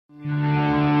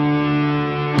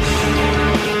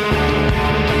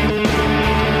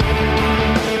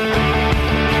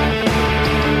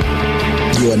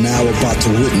You are now about to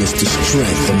witness the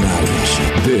strength of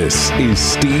knowledge. This is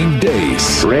Steve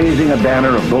Deace. Raising a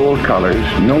banner of bold colors,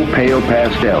 no pale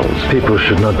pastels. People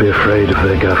should not be afraid of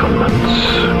their governments.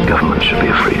 Governments should be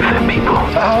afraid of their people.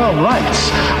 Our rights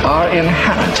are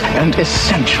inherent and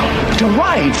essential,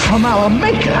 derived from our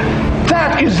Maker.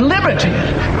 That is liberty.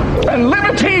 And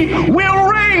liberty will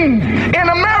reign in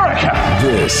America.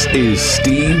 This is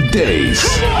Steve Deace.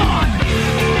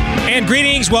 And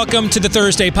greetings. Welcome to the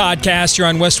Thursday podcast. You're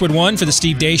on Westwood One for the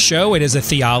Steve Deace Show. It is a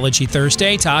Theology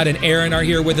Thursday. Todd and Aaron are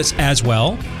here with us as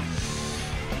well.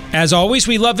 As always,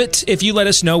 we love it if you let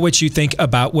us know what you think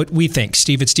about what we think.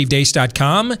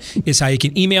 Steve@stevedeace.com is how you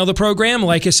can email the program.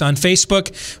 Like us on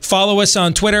Facebook. Follow us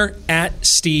on Twitter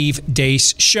 @Steve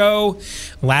Deace Show.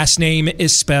 Last name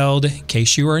is spelled, in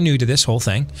case you are new to this whole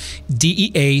thing,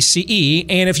 D-E-A-C-E.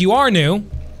 And if you are new,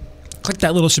 click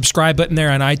that little subscribe button there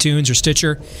on iTunes or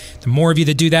Stitcher. The more of you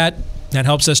that do that, that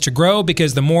helps us to grow,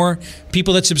 because the more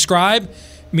people that subscribe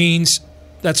means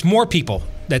that's more people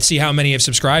that see how many have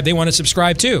subscribed. They want to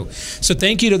subscribe too. So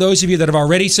thank you to those of you that have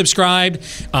already subscribed.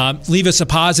 Leave us a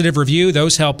positive review.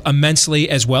 Those help immensely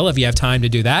as well if you have time to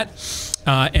do that.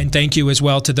 And thank you as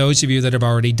well to those of you that have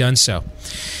already done so.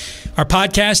 Our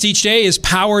podcast each day is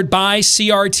powered by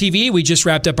CRTV. We just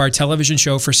wrapped up our television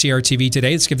show for CRTV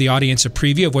today. Let's give the audience a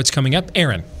preview of what's coming up.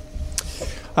 Aaron.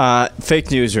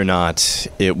 Fake news or not,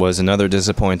 it was another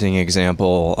disappointing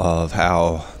example of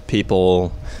how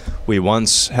people we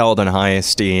once held in high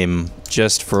esteem,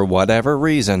 just for whatever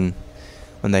reason,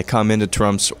 when they come into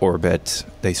Trump's orbit,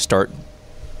 they start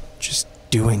just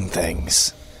doing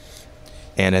things.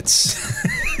 And it's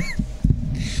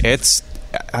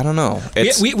I don't know.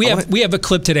 We have a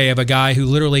clip today of a guy who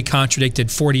literally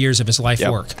contradicted 40 years of his life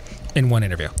work in one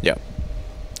interview. Yep.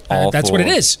 That's what it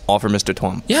is. All for Mr.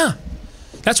 Trump. Yeah.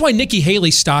 That's why Nikki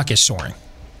Haley's stock is soaring.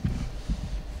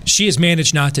 She has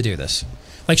managed not to do this.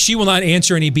 Like, she will not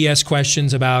answer any BS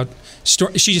questions about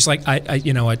she's just like,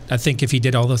 I think if he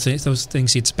did all those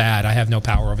things, it's bad. I have no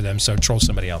power over them, so troll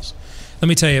somebody else. Let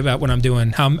me tell you about what I'm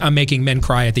doing, how I'm making men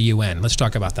cry at the UN. Let's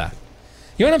talk about that.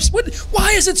 You know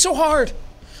why is it so hard?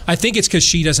 I think it's because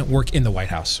she doesn't work in the White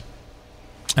House.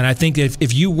 And I think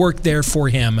if you work there for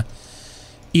him,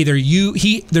 either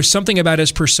there's something about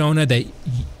his persona that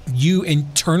you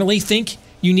internally think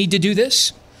you need to do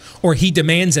this, or he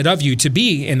demands it of you to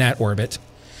be in that orbit,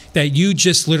 that you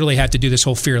just literally have to do this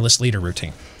whole fearless leader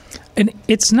routine. And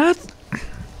it's not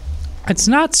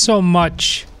so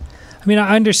much, I mean,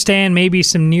 I understand maybe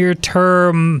some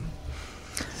near-term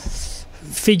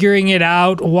figuring it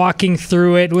out, walking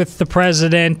through it with the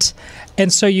president,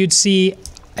 and so you'd see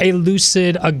a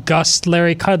lucid, august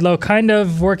Larry Kudlow kind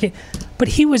of working, but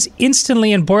he was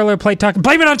instantly in boilerplate talking,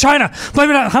 blame it on China,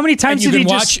 blame it on, how many times did he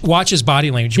watch his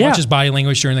body language? Watch his body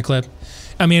language during the clip.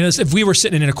 I mean, if we were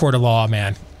sitting in a court of law,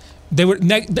 man, they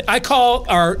would. I call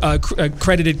our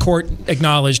accredited court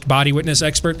acknowledged body witness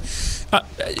expert.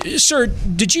 Sir,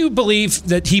 did you believe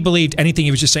that he believed anything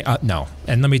he was just saying? No.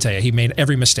 And let me tell you, he made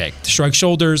every mistake. Shrugged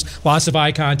shoulders, loss of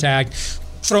eye contact,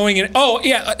 throwing it.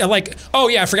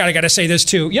 I forgot I got to say this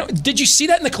too. You know, did you see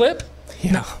that in the clip?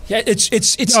 Yeah. No. Yeah, it's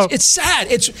sad.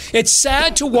 It's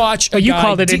sad to watch. But you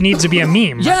called it needs to be a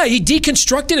meme. Right? Yeah, he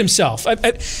deconstructed himself.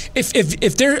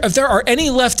 If there are any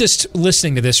leftists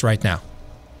listening to this right now,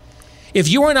 if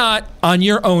you are not on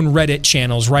your own Reddit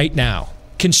channels right now,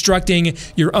 constructing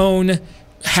your own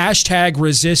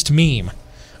 #resist meme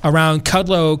around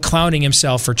Kudlow clowning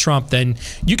himself for Trump, then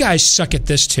you guys suck at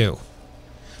this too.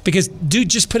 Because dude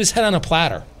just put his head on a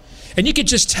platter. And you could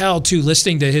just tell, too,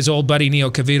 listening to his old buddy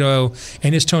Neil Cavito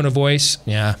and his tone of voice,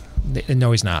 no,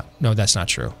 he's not. No, that's not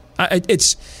true.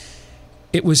 It's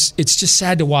just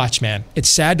sad to watch, man. It's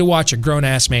sad to watch a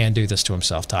grown-ass man do this to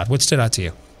himself, Todd. What stood out to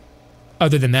you,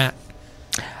 other than that?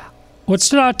 What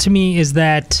stood out to me is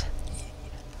that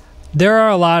there are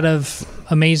a lot of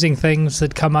amazing things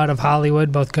that come out of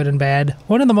Hollywood, both good and bad.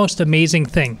 One of the most amazing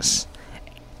things,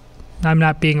 I'm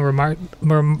not being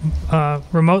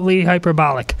remotely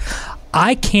hyperbolic,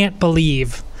 I can't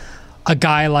believe a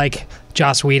guy like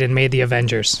Joss Whedon made The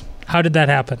Avengers. How did that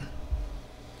happen?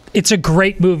 It's a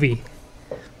great movie.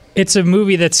 It's a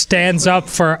movie that stands up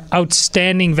for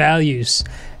outstanding values.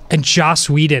 And Joss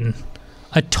Whedon,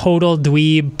 a total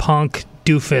dweeb, punk,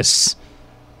 doofus,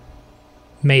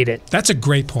 made it. That's a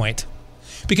great point.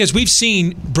 Because we've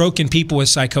seen broken people with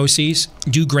psychoses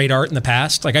do great art in the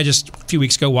past. Like, I just, a few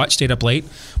weeks ago, stayed up late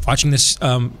watching this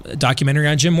documentary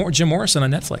on Jim Morrison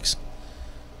on Netflix.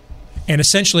 And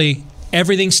essentially,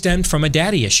 everything stemmed from a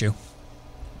daddy issue.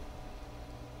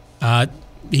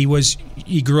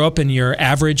 He grew up in your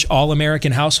average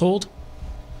all-American household.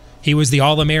 He was the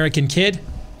all-American kid.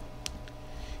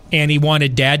 and he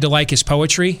wanted Dad to like his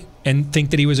poetry and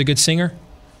think that he was a good singer,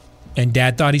 and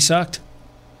Dad thought he sucked.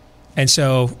 And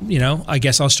so, I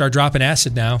guess I'll start dropping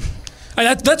acid now.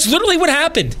 That's literally what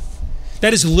happened.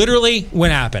 That is literally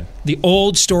what happened. The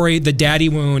old story, the daddy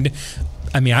wound.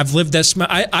 I mean, I've lived this.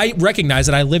 I recognize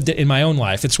that I lived it in my own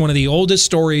life. It's one of the oldest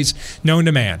stories known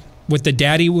to man. What the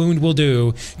daddy wound will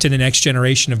do to the next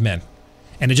generation of men,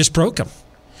 and it just broke him.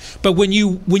 But when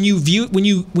you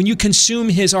consume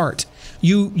his art,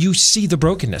 you see the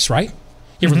brokenness, right?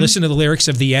 You ever listen to the lyrics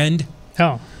of The End?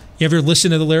 Oh, you ever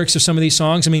listen to the lyrics of some of these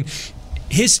songs? I mean,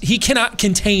 he cannot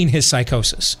contain his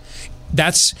psychosis.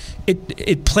 That's it.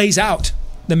 It plays out.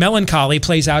 The melancholy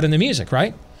plays out in the music,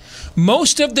 right?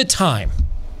 Most of the time,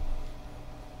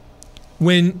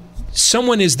 when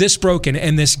someone is this broken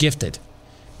and this gifted,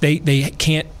 they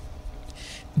can't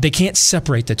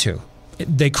separate the two.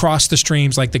 They cross the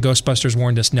streams like the Ghostbusters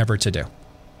warned us never to do.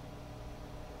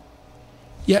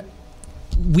 Yet,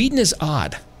 Whedon is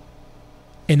odd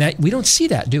in that we don't see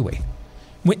that, do we?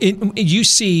 You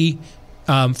see,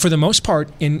 for the most part,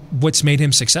 in what's made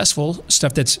him successful,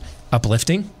 stuff that's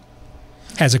uplifting,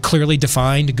 has a clearly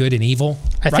defined good and evil.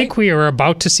 I think we were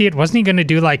about to see it. Wasn't he going to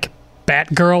do like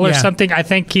Batgirl or something? I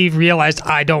think he realized,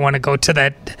 I don't want to go to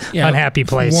that unhappy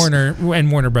place.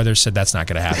 Warner Brothers said that's not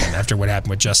going to happen after what happened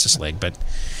with Justice League. But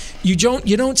you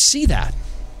don't see that,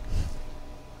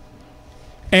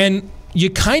 and you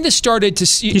kind of started to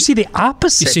see. You see the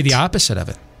opposite. You see the opposite of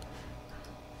it.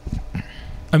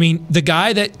 I mean, the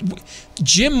guy that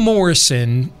Jim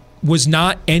Morrison was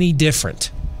not any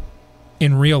different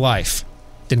in real life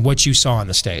than what you saw on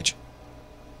the stage.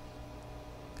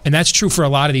 And that's true for a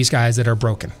lot of these guys that are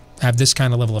broken, have this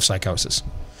kind of level of psychosis.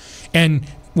 And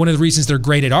one of the reasons they're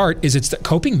great at art is it's the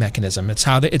coping mechanism. It's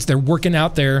how they're working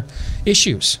out their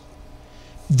issues.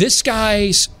 This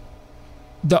guy's,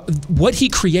 what he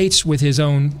creates with his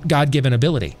own God-given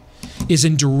ability is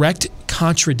in direct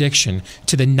contradiction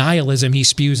to the nihilism he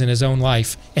spews in his own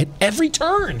life at every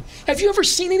turn. Have you ever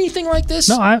seen anything like this?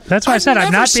 No, that's why I said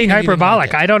I'm not being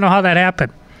hyperbolic. I don't know how that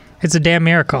happened. It's a damn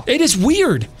miracle. It is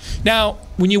weird. Now,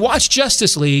 when you watch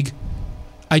Justice League,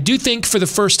 I do think for the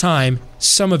first time,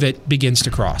 some of it begins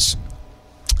to cross.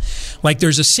 Like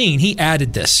there's a scene, he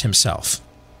added this himself.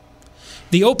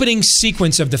 The opening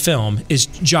sequence of the film is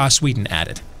Joss Whedon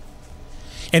added.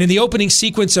 And in the opening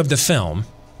sequence of the film,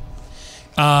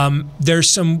 there's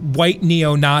some white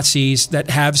neo-Nazis that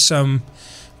have some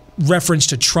reference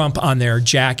to Trump on their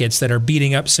jackets that are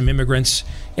beating up some immigrants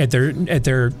at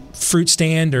their fruit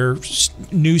stand or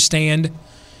newsstand.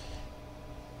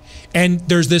 And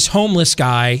there's this homeless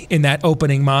guy in that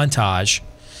opening montage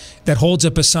that holds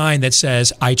up a sign that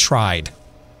says, "I tried."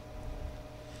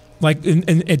 Like, and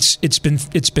it's been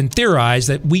theorized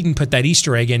that Whedon put that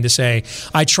Easter egg in to say,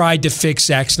 "I tried to fix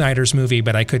Zack Snyder's movie,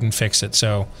 but I couldn't fix it,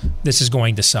 so this is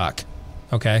going to suck."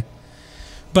 Okay?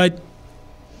 But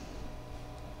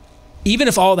even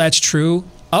if all that's true,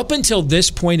 up until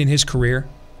this point in his career,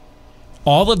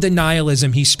 all of the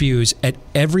nihilism he spews at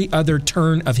every other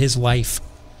turn of his life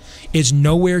is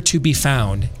nowhere to be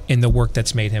found in the work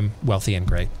that's made him wealthy and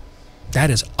great. That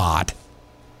is odd.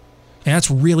 And that's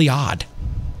really odd.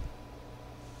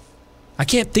 I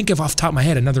can't think of off the top of my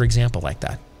head another example like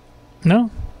that.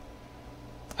 No.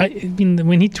 I mean,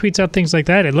 when he tweets out things like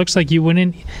that, it looks like you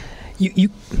wouldn't...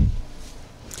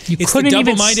 It's the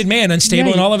double-minded man,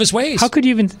 unstable in all of his ways. How could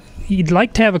you even... You'd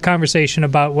like to have a conversation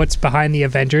about what's behind the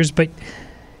Avengers, but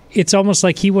it's almost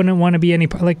like he wouldn't want to be any...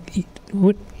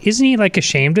 Isn't he like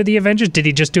ashamed of the Avengers? Did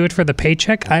he just do it for the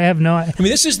paycheck? I have no... I mean,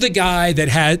 this is the guy that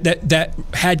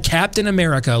had Captain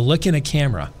America look in a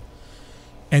camera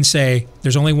and say,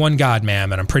 "There's only one God,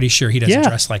 ma'am, and I'm pretty sure he doesn't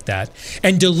dress like that,"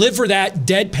 and deliver that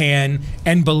deadpan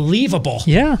and believable,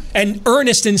 and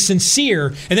earnest and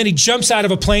sincere, and then he jumps out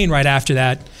of a plane right after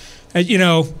that.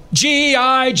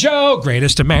 G.I. Joe,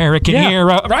 greatest American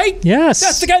hero, right? Yes.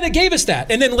 That's the guy that gave us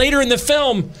that. And then later in the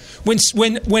film, when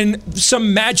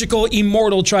some magical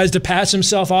immortal tries to pass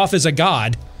himself off as a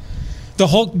god, the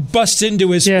Hulk busts into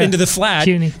the flat,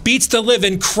 beats the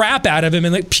living crap out of him,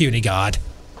 and puny god.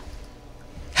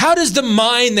 How does the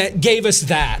mind that gave us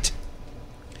that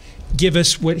give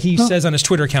us what he says on his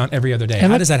Twitter account every other day?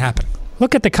 How does that happen?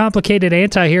 Look at the complicated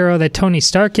anti-hero that Tony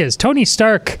Stark is. Tony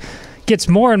Stark gets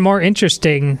more and more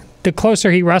interesting the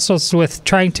closer he wrestles with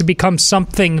trying to become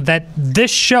something that this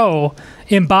show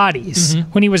embodies,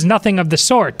 when he was nothing of the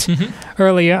sort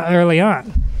early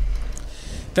on.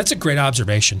 That's a great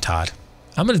observation, Todd.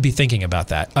 I'm going to be thinking about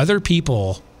that. Other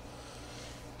people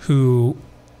who...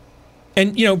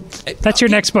 And, that's your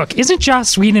next book. Isn't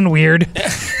Joss Whedon weird?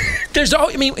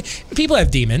 People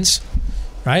have demons.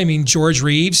 right? I mean, George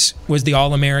Reeves was the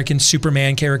all-American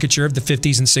Superman caricature of the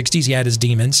 50s and 60s. He had his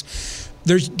demons.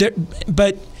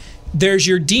 But there's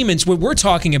your demons. What we're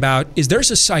talking about is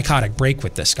there's a psychotic break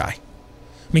with this guy.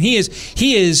 I mean, he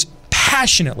is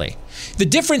passionately. The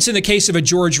difference in the case of a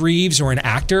George Reeves or an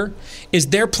actor is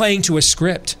they're playing to a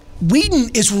script. Whedon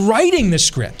is writing the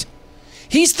script.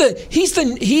 He is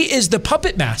the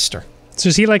puppet master. So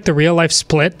is he like the real life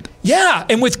Split? Yeah,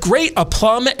 and with great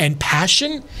aplomb and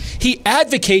passion, he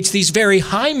advocates these very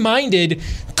high-minded,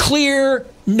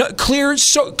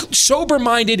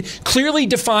 sober-minded, clearly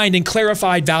defined and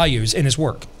clarified values in his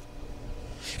work.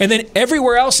 And then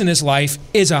everywhere else in his life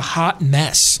is a hot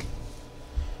mess.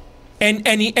 And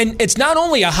it's not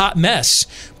only a hot mess,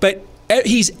 but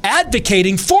he's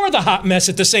advocating for the hot mess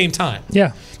at the same time.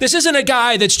 Yeah. This isn't a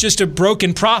guy that's just a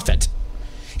broken prophet.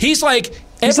 He's like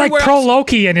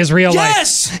pro-Loki in his real life.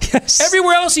 Yes.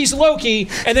 Everywhere else he's Loki,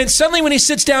 and then suddenly when he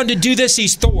sits down to do this,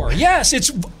 he's Thor. Yes,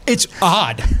 it's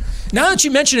odd. Now that you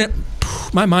mention it,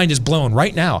 my mind is blown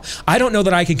right now. I don't know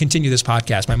that I can continue this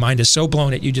podcast. My mind is so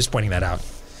blown at you just pointing that out.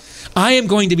 I am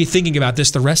going to be thinking about this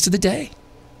the rest of the day.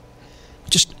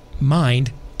 Just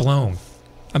mind blown.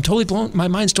 I'm totally blown. My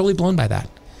mind's totally blown by that.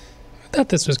 I thought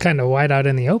this was kind of wide out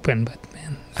in the open, but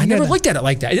man. I never looked at it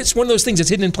like that. It's one of those things that's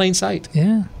hidden in plain sight.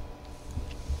 Yeah.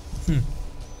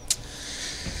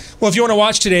 Well, if you want to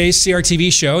watch today's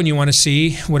CRTV show and you want to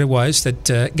see what it was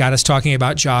that got us talking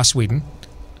about Joss Whedon,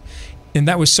 and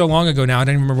that was so long ago now, I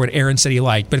don't even remember what Aaron said he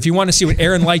liked. But if you want to see what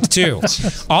Aaron liked too,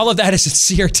 all of that is at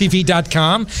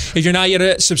crtv.com. If you're not yet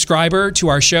a subscriber to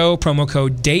our show, promo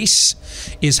code DACE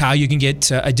is how you can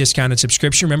get a discounted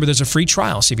subscription. Remember, there's a free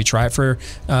trial. So if you try it for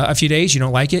a few days, you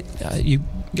don't like it, you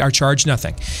are charged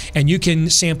nothing. And you can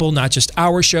sample not just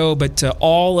our show, but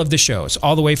all of the shows,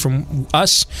 all the way from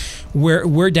us.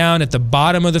 We're down at the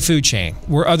bottom of the food chain.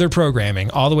 We're other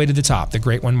programming, all the way to the top. The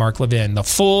great one, Mark Levin, the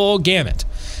full gamut.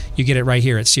 You get it right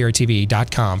here at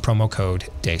crtv.com, promo code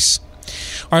DACE.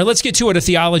 All right, let's get to it, a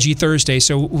Theology Thursday.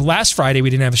 So last Friday, we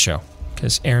didn't have a show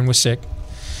because Aaron was sick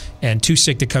and too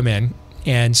sick to come in.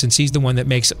 And since he's the one that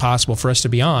makes it possible for us to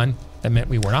be on, that meant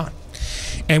we were not.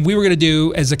 And we were going to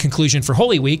do, as a conclusion for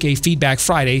Holy Week, a Feedback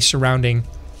Friday surrounding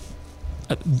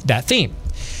that theme.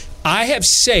 I have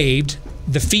saved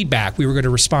the feedback we were going to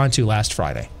respond to last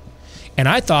Friday. And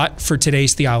I thought for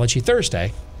today's Theology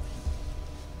Thursday,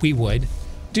 we would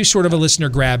do sort of a listener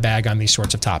grab bag on these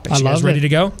sorts of topics. You guys ready to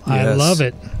go? I love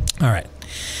it. All right.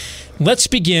 Let's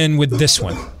begin with this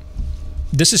one.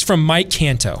 This is from Mike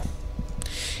Canto.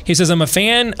 He says, I'm a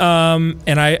fan,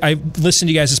 and I listen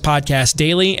to you guys' podcast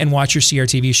daily and watch your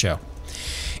CRTV show.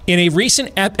 In a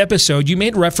recent episode, you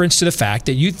made reference to the fact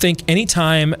that you think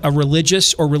anytime a religion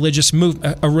or religious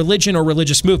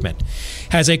movement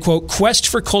has a, quote, quest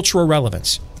for cultural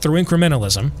relevance through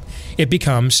incrementalism, it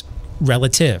becomes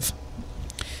relative.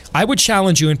 I would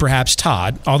challenge you and perhaps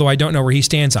Todd, although I don't know where he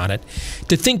stands on it,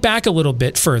 to think back a little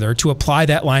bit further to apply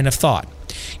that line of thought.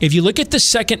 If you look at the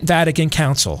Second Vatican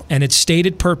Council and its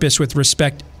stated purpose with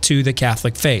respect to the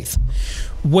Catholic faith,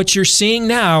 what you're seeing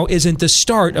now isn't the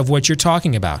start of what you're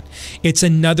talking about. It's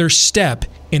another step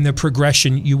in the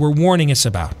progression you were warning us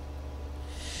about.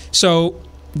 So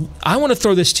I want to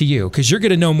throw this to you because you're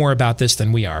going to know more about this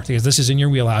than we are, because this is in your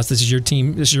wheelhouse. This is your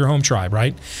team. This is your home tribe,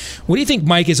 right? What do you think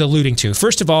Mike is alluding to?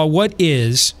 First of all,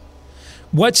 what's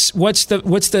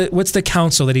the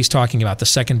council that he's talking about? The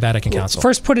Second Vatican Council.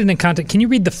 First, put it in context. Can you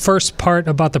read the first part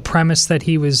about the premise that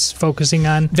he was focusing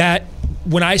on? That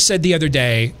when I said the other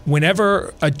day,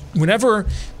 whenever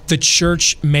the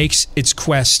church makes its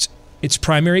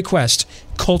primary quest,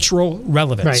 cultural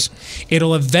relevance, right,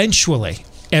 it'll eventually,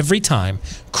 every time,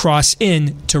 cross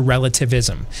into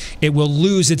relativism. It will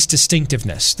lose its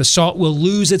distinctiveness. The salt will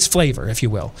lose its flavor, if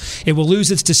you will. It will lose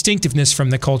its distinctiveness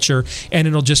from the culture, and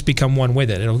it'll just become one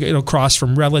with it. It'll cross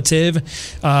from relative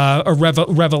or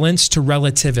relevance to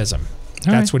relativism.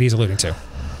 That's what he's alluding to.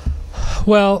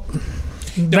 Well,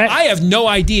 I have no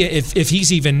idea if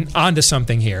he's even onto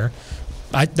something here.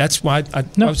 That's why I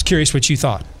was curious what you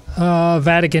thought.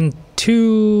 Vatican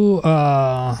II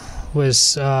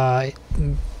was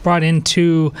brought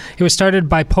into. It was started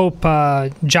by Pope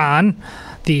John.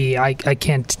 I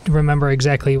can't remember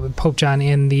exactly what Pope John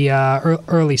in the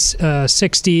early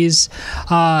 60s.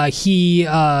 He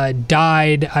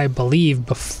died, I believe,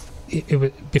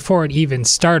 before it even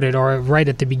started, or right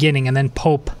at the beginning, and then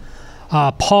Pope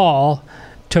Paul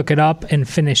took it up and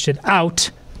finished it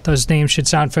out. Those names should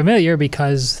sound familiar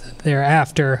because they're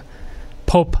after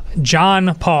Pope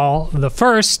John Paul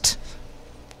I,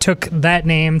 took that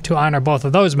name to honor both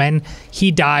of those men.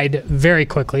 He died very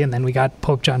quickly, and then we got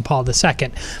Pope John Paul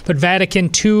II. But Vatican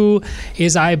II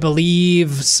is, I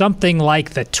believe, something like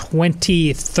the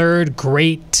 23rd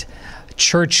great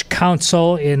church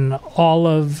council in all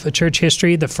of church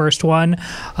history. The first one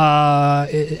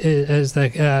is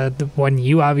the one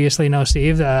you obviously know,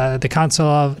 Steve. The Council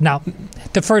of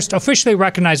the first officially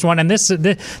recognized one, and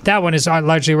that one is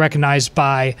largely recognized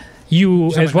by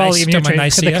you as well.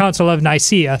 The Council of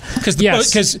Nicaea.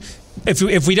 Because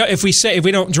if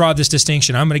we don't draw this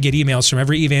distinction, I'm going to get emails from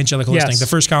every evangelical listening. The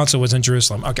first council was in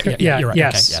Jerusalem. Okay, you're right.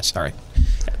 Yes. Okay, yes, all right.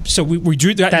 So we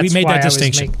drew that. We made that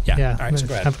distinction. All right, so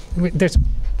go ahead.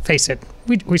 Face it.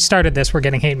 We started this. We're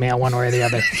getting hate mail one way or the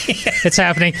other. It's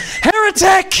happening.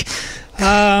 Heretic.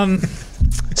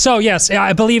 So yes,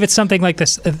 I believe it's something like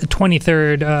this, the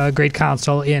 23rd Great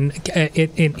Council in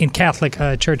Catholic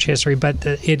church history, but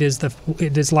it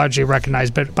is largely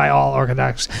recognized by all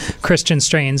Orthodox Christian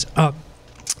strains.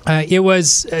 It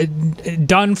was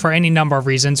done for any number of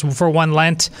reasons. For one,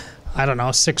 Lent, I don't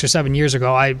know, 6 or 7 years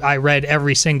ago, I read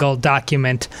every single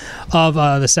document of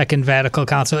the Second Vatican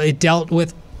Council. It dealt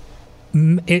with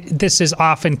this is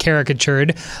often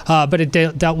caricatured, but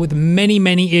it dealt with many,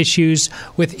 many issues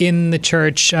within the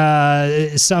church,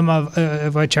 some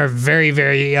of which are very,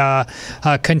 very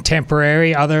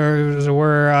contemporary. Others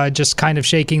were just kind of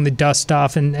shaking the dust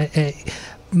off.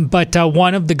 But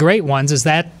one of the great ones is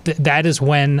that is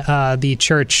when the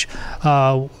church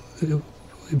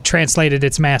translated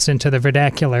its mass into the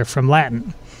vernacular from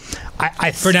Latin.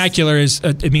 Vernacular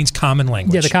it means common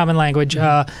language. Yeah, the common language.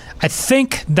 I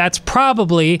think that's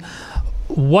probably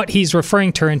what he's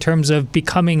referring to in terms of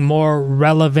becoming more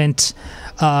relevant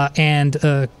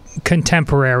and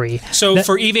contemporary. So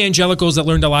for evangelicals that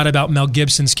learned a lot about Mel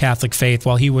Gibson's Catholic faith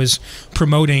while he was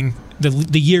promoting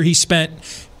the year he spent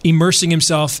immersing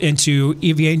himself into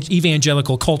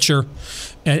evangelical culture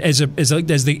as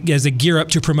the gear up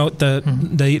to promote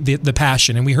the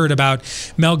passion. And we heard about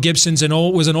Mel Gibson's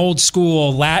was an old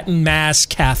school Latin Mass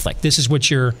Catholic. This is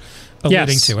what you're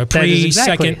alluding to, a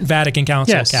pre-Second Vatican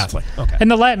Council Catholic. Okay.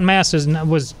 And the Latin Mass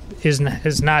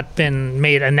has not been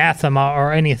made anathema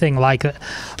or anything like that.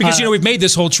 Because, we've made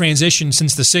this whole transition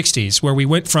since the 60s where we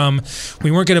went from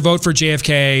we weren't going to vote for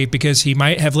JFK because he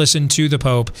might have listened to the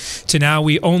Pope to now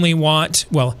we only want,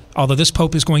 although this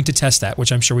Pope is going to test that,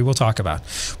 which I'm sure we will talk about.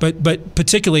 But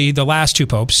particularly the last two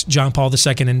popes, John Paul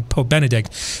II and Pope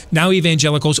Benedict, now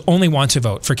evangelicals only want to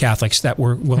vote for Catholics that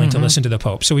were willing to listen to the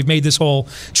Pope. So we've made this whole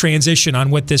transition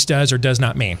on what this does or does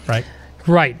not mean, right?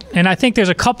 Right. And I think there's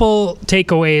a couple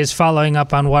takeaways following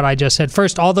up on what I just said.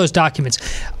 First, all those documents.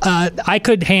 I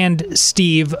could hand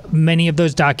Steve many of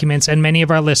those documents and many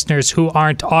of our listeners who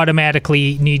aren't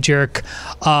automatically knee-jerk,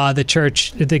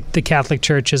 the Catholic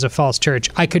Church is a false church.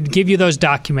 I could give you those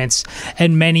documents,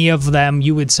 and many of them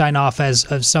you would sign off as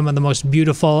some of the most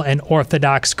beautiful and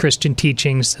orthodox Christian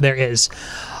teachings there is.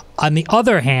 On the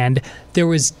other hand, there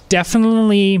was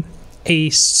definitely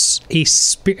a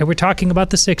spirit. We're talking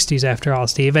about the 60s after all,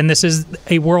 Steve, and this is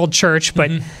a world church, but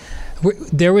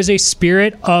there was a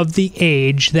spirit of the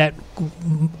age that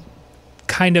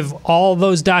kind of all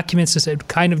those documents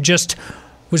kind of just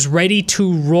was ready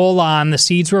to roll on. The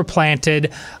seeds were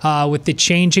planted with the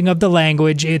changing of the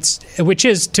language. Which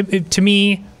is to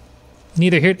me,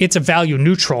 neither here. It's a value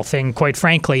neutral thing, quite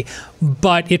frankly,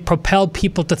 but it propelled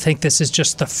people to think this is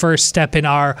just the first step in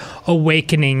our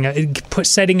awakening,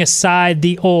 setting aside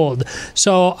the old.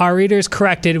 So our reader is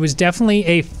corrected. It was definitely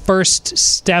a first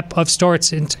step of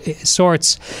sorts in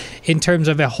terms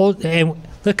of a whole. And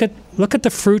look at the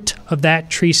fruit of that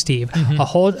tree, Steve.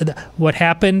 What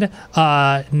happened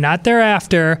not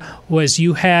thereafter was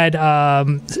you had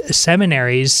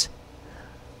seminaries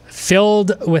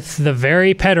filled with the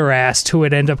very pederast who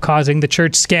would end up causing the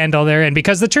church scandal there. And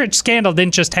because the church scandal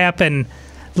didn't just happen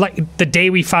like the day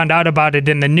we found out about it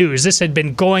in the news. This had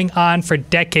been going on for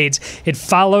decades. It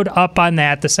followed up on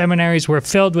that. The seminaries were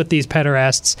filled with these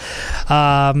pederasts.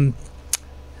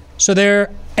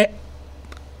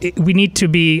 We need to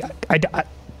be...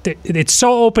 it's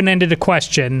so open-ended a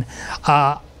question.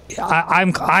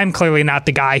 I'm clearly not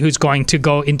the guy who's going to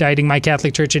go indicting my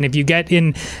Catholic Church, and if you get in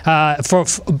in a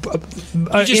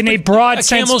broad sense,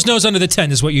 camel's nose under the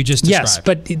tent is what you just described. Yes,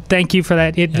 but thank you for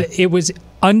that. It was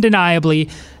undeniably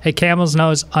a camel's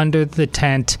nose under the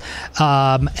tent,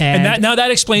 and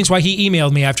that explains why he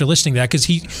emailed me after listening to that, because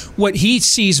he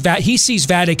sees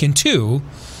Vatican II.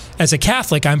 As a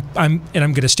Catholic, I'm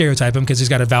going to stereotype him because he's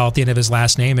got a vowel at the end of his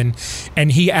last name,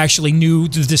 and he actually knew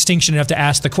the distinction enough to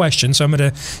ask the question. So I'm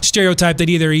going to stereotype that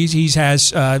either he's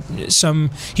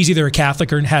either a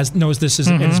Catholic or knows this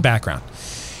in his background.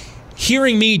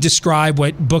 hearing me describe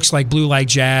what books like Blue Like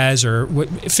Jazz or what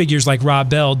figures like Rob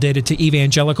Bell did to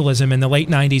evangelicalism in the late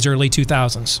 90s, early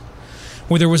 2000s,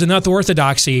 where there was enough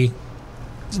orthodoxy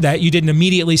that you didn't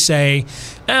immediately say,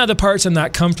 the parts I'm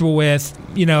not comfortable with,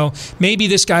 maybe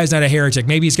this guy's not a heretic.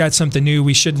 Maybe he's got something new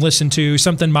we should listen to,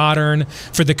 something modern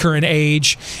for the current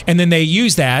age. And then they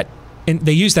use that. And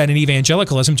they use that in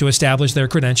evangelicalism to establish their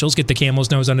credentials, get the camel's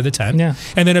nose under the tent. Yeah.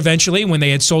 And then eventually, when they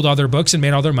had sold all their books and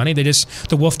made all their money,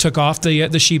 the wolf took off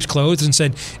the sheep's clothes and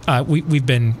said, "We've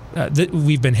been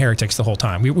heretics the whole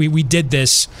time. We did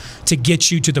this to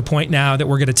get you to the point now that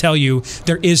we're going to tell you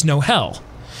there is no hell."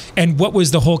 And what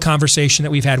was the whole conversation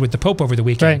that we've had with the Pope over the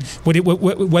weekend? Right.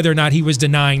 Whether or not he was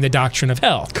denying the doctrine of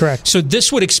hell. Correct. So this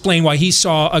would explain why he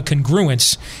saw a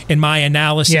congruence in my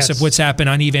analysis of what's happened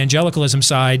on evangelicalism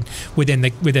side within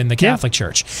the Catholic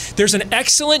Church. There's an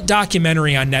excellent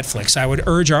documentary on Netflix I would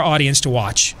urge our audience to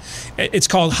watch. It's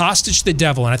called Hostage to the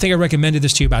Devil, and I think I recommended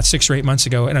this to you about 6 or 8 months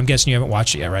ago, and I'm guessing you haven't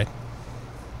watched it yet, right?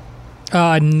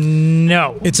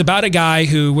 No. It's about a guy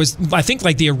who was, I think,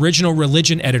 like the original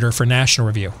religion editor for National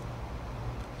Review.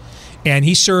 And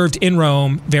he served in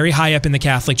Rome, very high up in the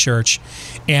Catholic Church,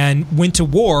 and went to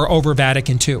war over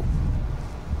Vatican II.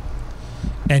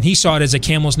 And he saw it as a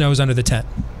camel's nose under the tent,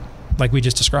 like we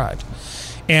just described.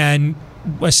 And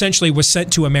essentially was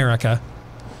sent to America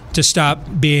to stop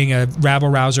being a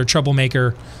rabble-rouser,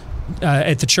 troublemaker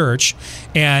at the church,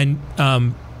 and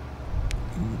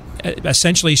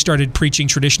essentially started preaching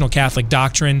traditional Catholic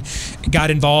doctrine,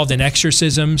 got involved in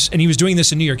exorcisms, and he was doing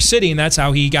this in New York City, and that's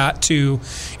how he got to,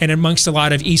 and amongst a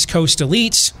lot of East Coast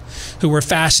elites who were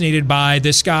fascinated by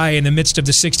this guy in the midst of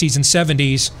the 60s and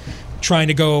 70s trying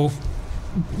to go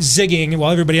zigging while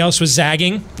everybody else was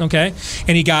zagging, okay?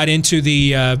 And he got into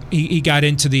the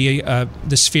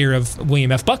sphere of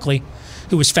William F. Buckley,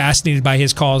 who was fascinated by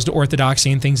his calls to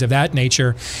orthodoxy and things of that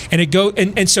nature.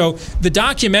 And so the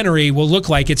documentary will look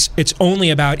like it's only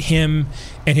about him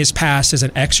and his past as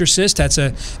an exorcist.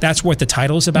 That's what the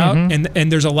title is about. Mm-hmm.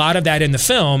 And there's a lot of that in the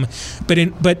film,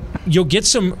 but you'll get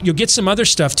some other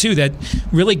stuff too that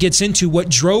really gets into what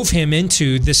drove him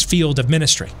into this field of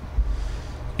ministry.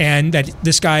 And that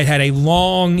this guy had a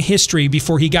long history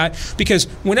before he got, because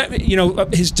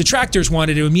his detractors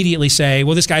wanted to immediately say,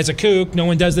 well, this guy's a kook, no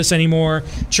one does this anymore,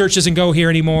 church doesn't go here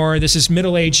anymore, this is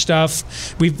middle-aged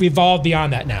stuff, we've evolved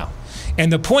beyond that now.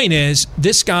 And the point is,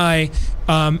 this guy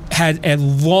had a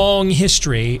long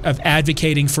history of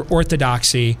advocating for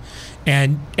orthodoxy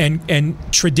and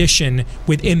tradition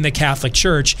within the Catholic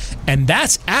Church, and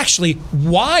that's actually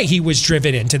why he was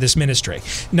driven into this ministry.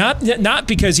 Not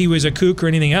because he was a kook or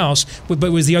anything else, but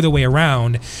it was the other way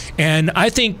around. And I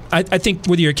think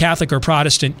whether you're Catholic or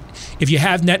Protestant, if you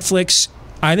have Netflix,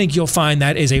 I think you'll find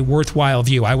that is a worthwhile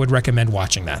view. I would recommend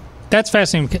watching that. That's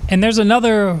fascinating. And there's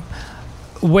another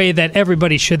way that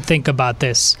everybody should think about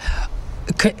this.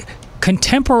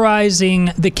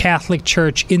 Contemporizing the Catholic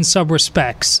Church in some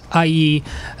respects, i.e.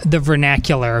 the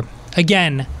vernacular.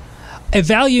 Again, a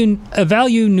value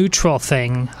neutral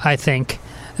thing, I think,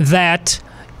 that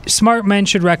smart men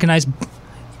should recognize,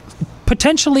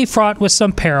 potentially fraught with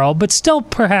some peril, but still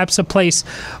perhaps a place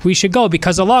we should go,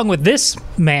 because along with this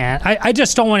man, I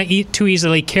just don't want to too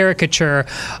easily caricature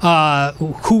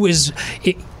who is...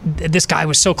 This guy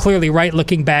was so clearly right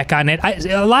looking back on it.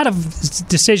 A lot of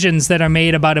decisions that are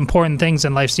made about important things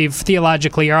in life, Steve,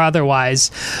 theologically or otherwise,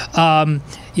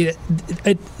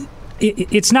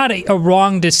 it's not a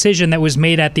wrong decision that was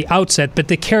made at the outset, but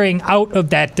the carrying out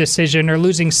of that decision or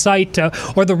losing sight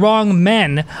or the wrong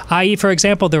men, i.e., for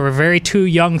example, there were very two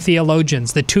young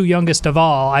theologians, the two youngest of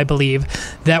all, I believe,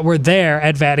 that were there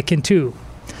at Vatican II.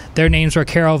 Their names were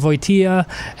Karol Wojtyła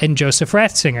and Joseph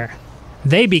Ratzinger.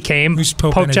 They became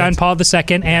Pope John Paul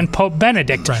II and Pope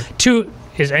Benedict. Right.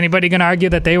 Is anybody going to argue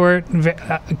that they were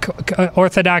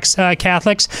Orthodox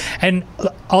Catholics? And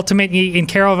ultimately, in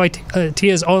Karol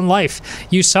Wojtyła's own life,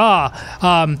 you saw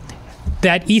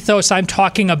that ethos I'm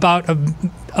talking about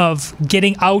of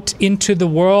getting out into the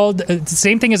world. The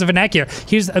same thing as a vernacular.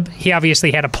 He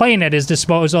obviously had a plane at his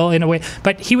disposal in a way,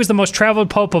 but he was the most traveled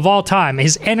pope of all time.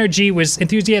 His energy was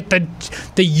enthusiastic.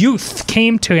 The youth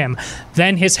came to him.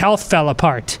 Then his health fell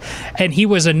apart, and he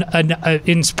was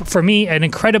for me an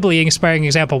incredibly inspiring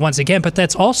example once again. But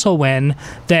that's also when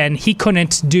then he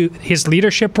couldn't do his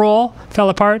leadership role, fell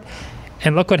apart.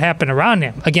 And look what happened around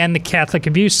him. Again, the Catholic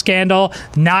abuse scandal,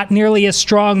 not nearly as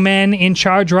strong men in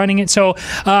charge running it. So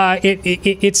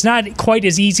it's not quite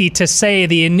as easy to say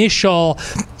the initial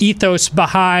ethos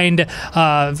behind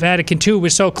Vatican II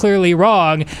was so clearly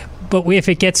wrong, but if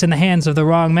it gets in the hands of the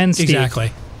wrong men, Steve.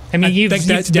 Exactly. I mean, you've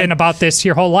been about this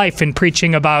your whole life in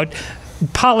preaching about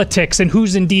politics and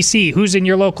who's in D.C., who's in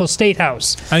your local state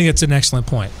house. I think that's an excellent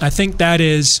point. I think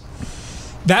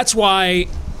that's why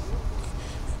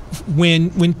when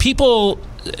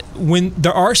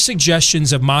there are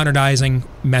suggestions of modernizing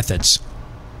methods,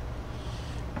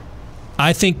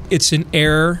 I think it's an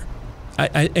error.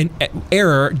 An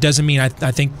error doesn't mean I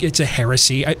think it's a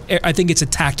heresy. I think it's a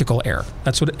tactical error.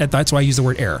 That's why I use the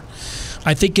word error.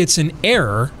 I think it's an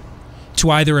error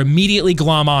to either immediately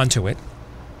glom onto it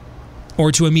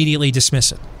or to immediately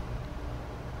dismiss it.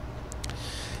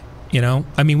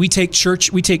 We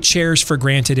take chairs for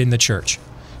granted in the church.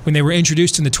 When they were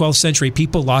introduced in the 12th century,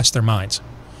 people lost their minds.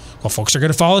 Well, folks are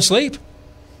going to fall asleep.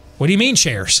 What do you mean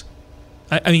chairs?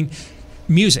 I mean,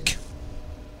 music.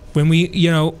 When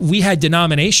we had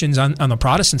denominations on the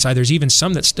Protestant side, there's even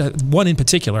some one in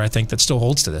particular, I think, that still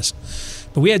holds to this.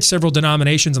 But we had several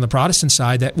denominations on the Protestant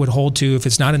side that would hold to, if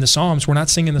it's not in the Psalms, we're not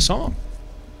singing the psalm.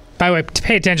 By the way,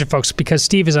 pay attention, folks, because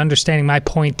Steve is understanding my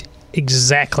point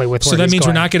exactly with where So that he's means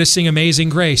going. We're not going to sing Amazing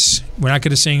Grace. We're not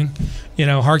going to sing,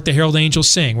 Hark the Herald Angels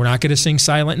Sing. We're not going to sing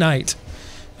Silent Night.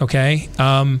 Okay?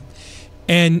 And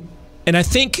I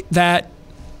think that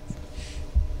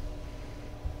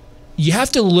you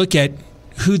have to look at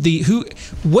those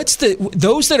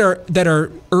that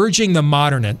are urging the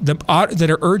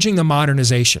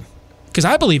modernization. Because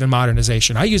I believe in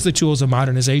modernization. I use the tools of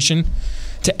modernization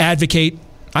to advocate.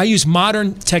 I use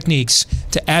modern techniques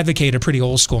to advocate a pretty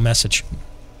old school message.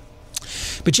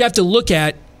 But you have to look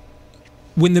at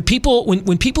when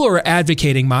people are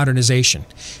advocating modernization.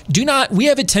 We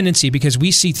have a tendency, because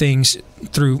we see things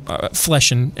through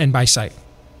flesh and by sight.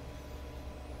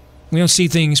 We don't see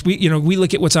things. We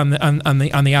look at what's on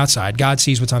the outside. God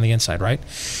sees what's on the inside, right?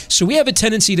 So we have a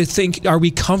tendency to think: are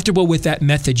we comfortable with that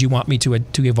method you want me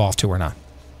to evolve to or not?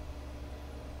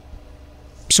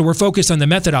 So we're focused on the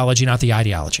methodology, not the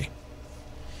ideology.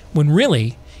 When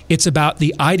really, it's about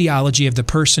the ideology of the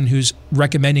person who's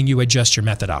recommending you adjust your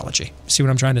methodology. See what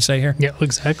I'm trying to say here? Yeah,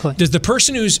 exactly. Does the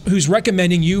person who's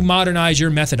recommending you modernize your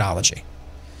methodology,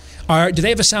 do they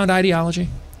have a sound ideology?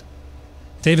 Do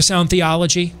they have a sound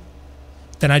theology?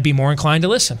 Then I'd be more inclined to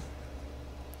listen.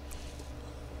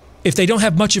 If they don't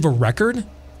have much of a record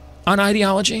on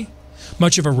ideology,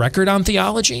 much of a record on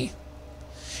theology,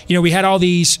 we had all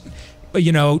these,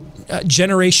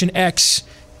 Generation X,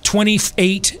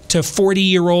 28 to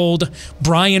 40-year-old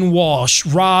Brian Walsh,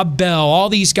 Rob Bell, all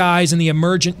these guys in the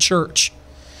emergent church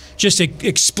just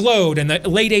explode in the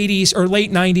late 80s or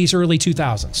late 90s, early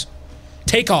 2000s.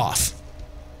 Take off.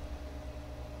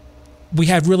 We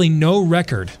have really no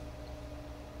record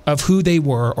of who they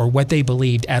were or what they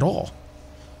believed at all,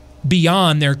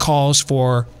 beyond their calls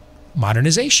for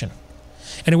modernization.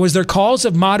 And it was their calls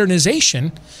of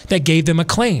modernization that gave them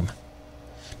acclaim.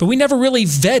 But we never really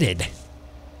vetted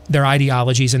their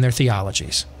ideologies and their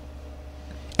theologies.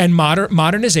 And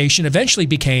modernization eventually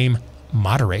became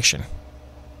moderation.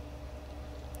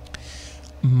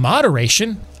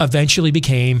 Moderation eventually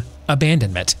became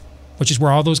abandonment, which is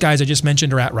where all those guys I just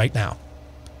mentioned are at right now.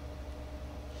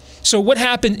 So what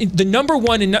happened, the number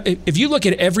one, if you look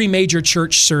at every major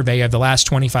church survey of the last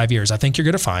 25 years, I think you're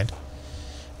going to find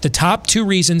the top two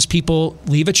reasons people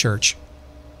leave a church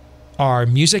are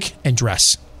music and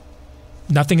dress.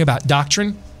 Nothing about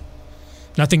doctrine,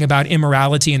 nothing about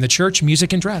immorality in the church,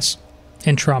 music and dress.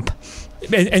 And Trump.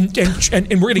 And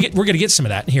we're gonna get some of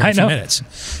that here in a few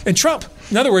minutes. And Trump,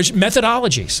 in other words,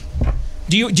 methodologies.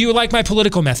 Do you like my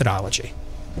political methodology?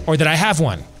 Or that I have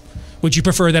one? Would you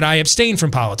prefer that I abstain from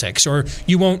politics, or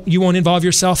you won't involve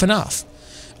yourself enough?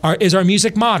 Is our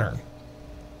music modern?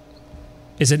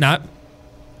 Is it not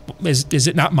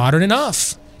modern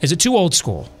enough? Is it too old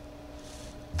school?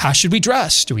 How should we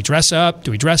dress? Do we dress up?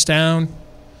 Do we dress down?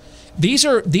 These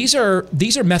are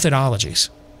methodologies.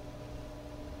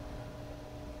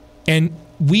 And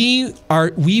we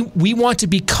want to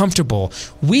be comfortable.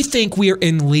 We think we are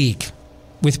in league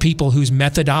with people whose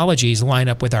methodologies line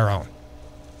up with our own.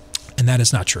 And that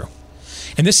is not true.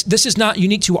 And this is not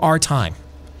unique to our time.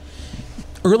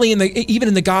 Early even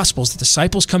in the Gospels, the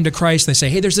disciples come to Christ and they say,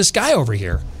 "Hey, there's this guy over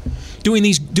here doing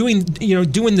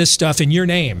this stuff in your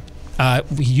name.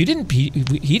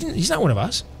 He's not one of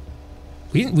us.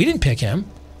 We didn't pick him.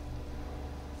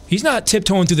 He's not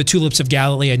tiptoeing through the tulips of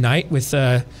Galilee at night with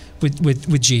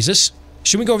Jesus.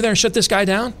 Should we go over there and shut this guy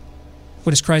down?"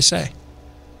 What does Christ say?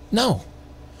 No.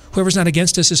 Whoever's not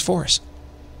against us is for us.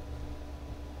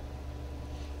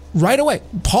 Right away,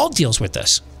 Paul deals with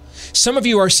this. Some of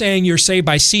you are saying you're saved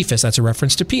by Cephas. That's a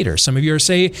reference to Peter. Some of you are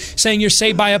saying you're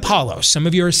saved by Apollos. Some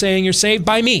of you are saying you're saved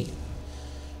by me.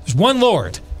 There's one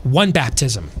Lord, one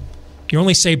baptism. You're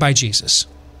only saved by Jesus.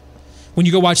 When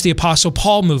you go watch the Apostle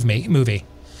Paul movie,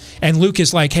 and Luke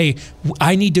is like, hey,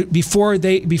 I need to, before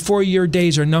your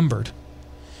days are numbered,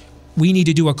 we need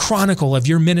to do a chronicle of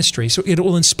your ministry so it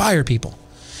will inspire people.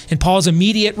 And Paul's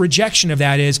immediate rejection of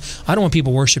that is, I don't want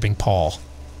people worshiping Paul.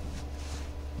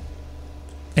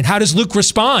 And how does Luke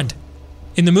respond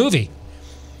in the movie?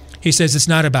 He says, it's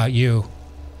not about you.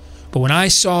 But when I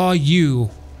saw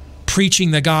you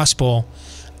preaching the gospel,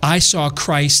 I saw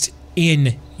Christ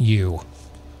in you.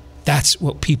 That's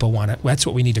what people want. That's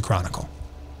what we need to chronicle.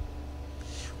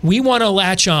 We want to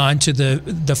latch on to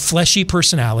the fleshy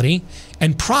personality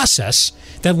and process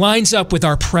that lines up with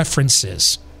our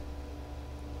preferences.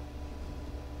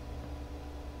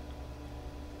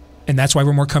 And that's why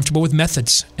we're more comfortable with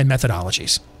methods and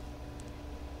methodologies,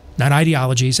 not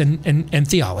ideologies and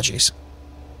theologies.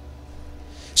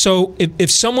 So if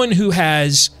someone who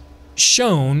has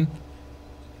shown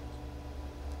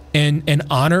an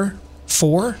honor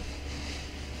for,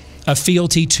 a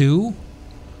fealty to,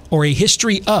 or a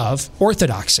history of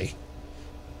orthodoxy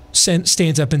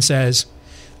stands up and says,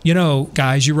 you know,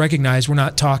 guys, you recognize we're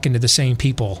not talking to the same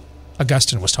people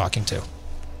Augustine was talking to.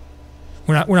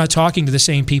 We're not talking to the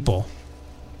same people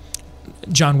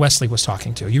John Wesley was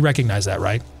talking to. You recognize that,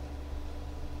 right?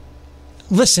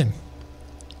 Listen.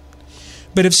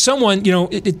 But if someone,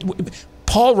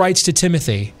 Paul writes to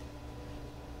Timothy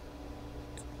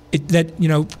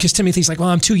because Timothy's like, well,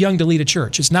 I'm too young to lead a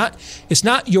church. It's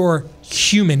not your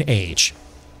human age.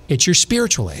 It's your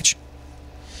spiritual age.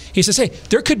 He says, hey,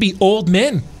 there could be old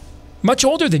men, much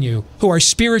older than you, who are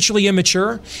spiritually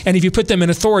immature. And if you put them in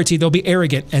authority, they'll be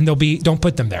arrogant and don't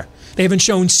put them there. They haven't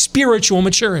shown spiritual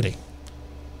maturity.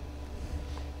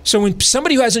 So when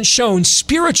somebody who hasn't shown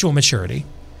spiritual maturity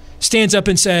stands up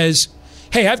and says,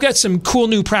 hey, I've got some cool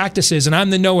new practices and I'm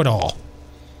the know-it-all.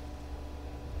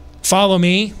 Follow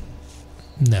me?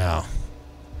 No.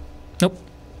 Nope.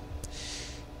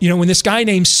 When this guy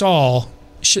named Saul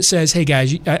says, hey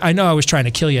guys, I know I was trying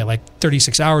to kill you like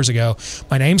 36 hours ago.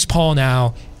 My name's Paul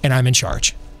now and I'm in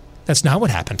charge. That's not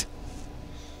what happened.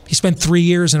 He spent 3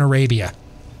 years in Arabia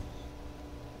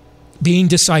being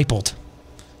discipled.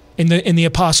 In the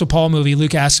Apostle Paul movie,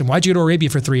 Luke asks him, why'd you go to Arabia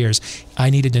for 3 years?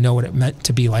 I needed to know what it meant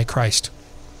to be like Christ.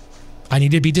 I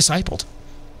needed to be discipled.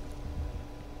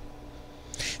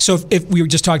 So if we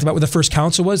just talked about what the first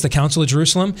council was, the Council of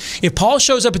Jerusalem, if Paul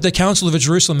shows up at the Council of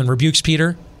Jerusalem and rebukes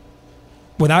Peter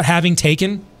without having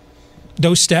taken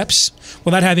those steps,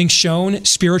 without having shown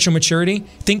spiritual maturity,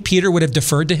 think Peter would have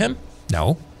deferred to him?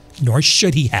 No, nor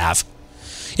should he have.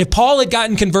 If Paul had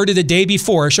gotten converted the day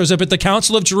before, shows up at the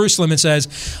Council of Jerusalem and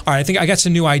says, all right, I think I got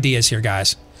some new ideas here,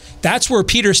 guys. That's where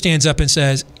Peter stands up and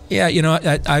says, yeah,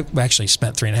 I actually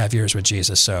spent 3.5 years with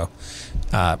Jesus, so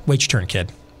wait your turn,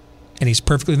 kid. And he's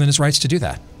perfectly within his rights to do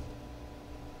that.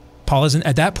 Paul isn't,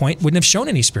 at that point, wouldn't have shown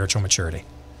any spiritual maturity.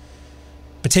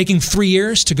 But taking 3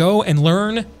 years to go and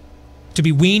learn, to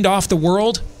be weaned off the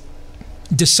world,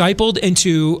 discipled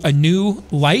into a new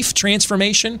life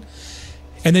transformation,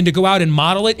 and then to go out and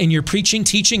model it in your preaching,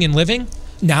 teaching, and living,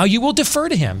 now you will defer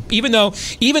to him. Even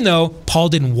though Paul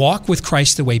didn't walk with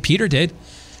Christ the way Peter did,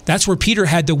 that's where Peter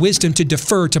had the wisdom to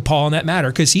defer to Paul in that matter,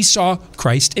 because he saw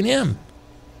Christ in him.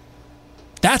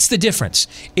 That's the difference.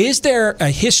 Is there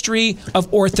a history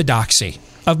of orthodoxy,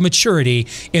 of maturity,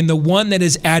 in the one that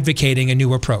is advocating a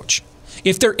new approach?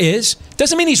 If there is,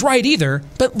 doesn't mean he's right either,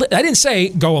 but I didn't say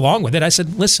go along with it. I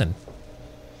said, listen.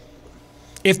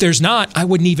 If there's not, I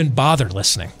wouldn't even bother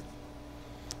listening.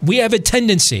 We have a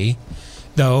tendency,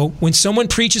 though, when someone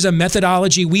preaches a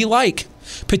methodology we like,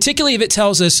 particularly if it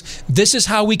tells us this is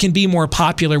how we can be more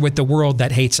popular with the world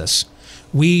that hates us,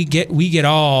 we get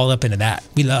all up into that.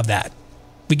 We love that.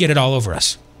 We get it all over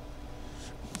us.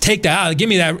 Take that out. Give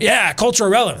me that, cultural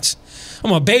relevance. I'm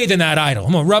going to bathe in that idol.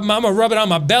 I'm going to rub it on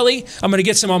my belly. I'm going to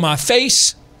get some on my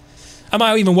face. I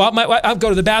might even I'll go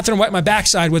to the bathroom, wipe my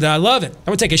backside with it. I love it. I'm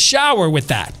going to take a shower with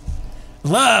that.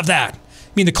 Love that. I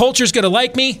mean, the culture's going to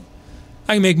like me.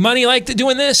 I can make money like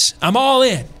doing this. I'm all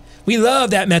in. We love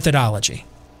that methodology.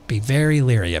 Be very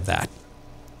leery of that.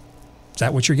 Is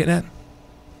that what you're getting at?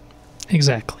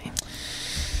 Exactly.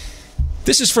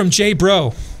 This is from J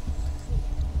Bro.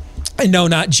 And no,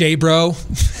 not J Bro.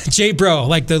 J Bro,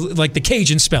 like the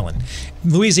Cajun spelling.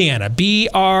 Louisiana,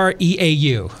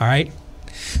 Breau. All right.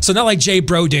 So not like J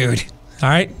Bro dude. All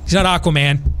right. He's not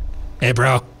Aquaman. Hey,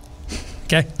 bro.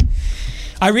 Okay.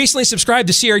 I recently subscribed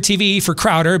to CRTV for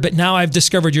Crowder, but now I've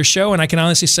discovered your show, and I can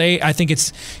honestly say I think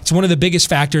it's one of the biggest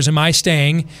factors in my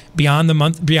staying beyond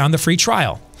the free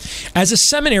trial. As a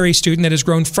seminary student that has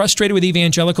grown frustrated with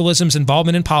evangelicalism's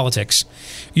involvement in politics,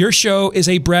 your show is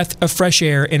a breath of fresh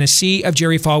air in a sea of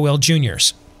Jerry Falwell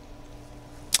Jr.'s.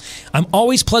 I'm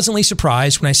always pleasantly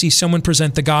surprised when I see someone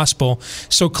present the gospel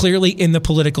so clearly in the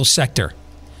political sector.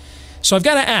 So I've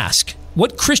got to ask,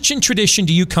 what Christian tradition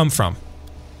do you come from?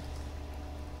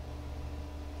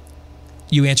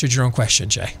 You answered your own question,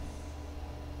 Jay.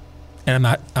 And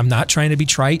I'm not trying to be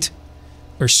trite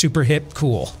or super hip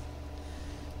cool.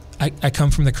 I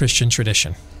come from the Christian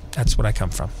tradition. That's what I come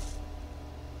from.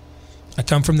 I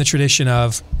come from the tradition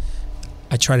of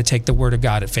I try to take the Word of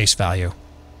God at face value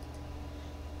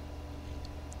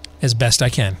as best I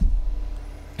can,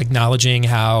 acknowledging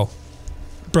how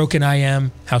broken I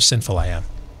am, how sinful I am.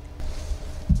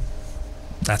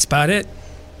 That's about it,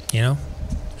 you know.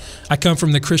 I come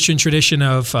from the Christian tradition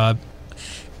of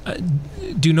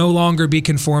do no longer be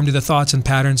conformed to the thoughts and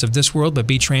patterns of this world, but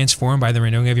be transformed by the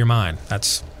renewing of your mind.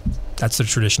 That's the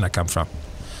tradition I come from.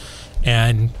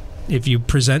 And if you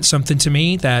present something to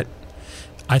me that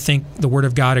I think the Word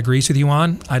of God agrees with you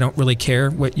on, I don't really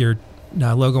care what your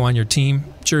logo on your team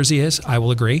jersey is, I will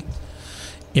agree.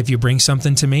 If you bring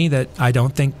something to me that I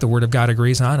don't think the Word of God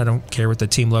agrees on, I don't care what the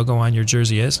team logo on your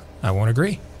jersey is, I won't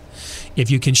agree. If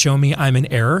you can show me I'm in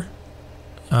error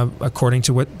according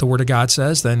to what the Word of God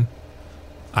says, then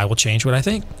I will change what I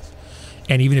think.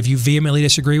 And even if you vehemently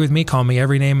disagree with me, call me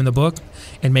every name in the book,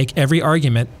 and make every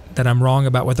argument that I'm wrong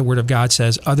about what the Word of God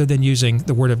says, other than using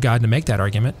the Word of God to make that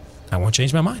argument, I won't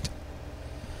change my mind.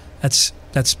 That's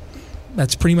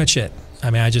pretty much it. I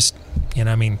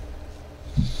mean,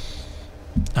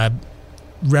 I've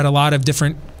read a lot of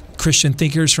different Christian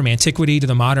thinkers from antiquity to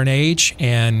the modern age,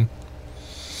 and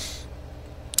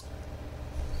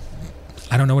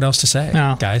I don't know what else to say,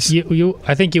 guys.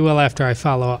 I think you will after I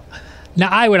follow up. Now,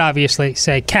 I would obviously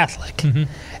say Catholic, Mm-hmm.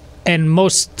 and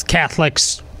most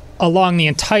Catholics along the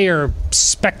entire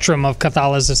spectrum of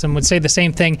Catholicism would say the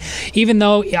same thing, even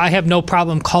though I have no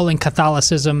problem calling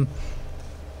Catholicism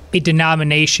a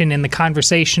denomination in the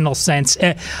conversational sense.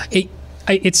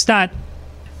 It's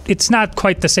not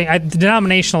quite the same.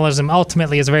 Denominationalism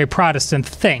ultimately is a very Protestant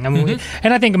thing. I mean,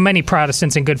 and I think many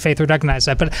Protestants in good faith would recognize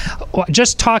that. But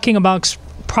just talking about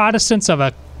Protestants of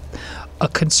a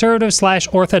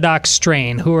conservative/orthodox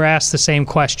strain who are asked the same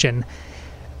question,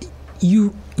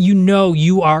 you know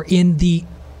you are in the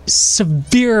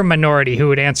severe minority who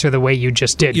would answer the way you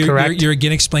just did, correct? You're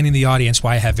again explaining to the audience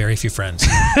why I have very few friends.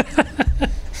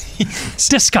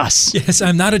 Discuss. Yes,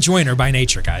 I'm not a joiner by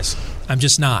nature, guys. I'm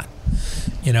just not.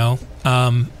 You know,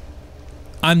 I'm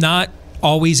not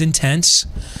always intense.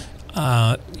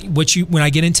 When I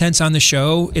get intense on the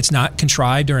show, it's not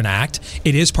contrived or an act.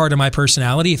 It is part of my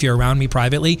personality. If you're around me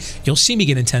privately, you'll see me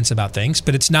get intense about things,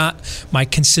 but it's not my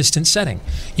consistent setting.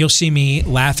 You'll see me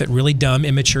laugh at really dumb,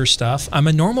 immature stuff. I'm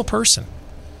a normal person.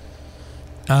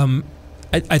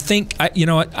 I think,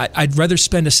 I'd rather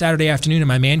spend a Saturday afternoon in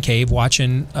my man cave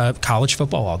watching college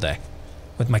football all day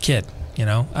with my kid. You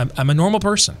know, I'm a normal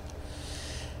person.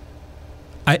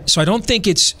 So I don't think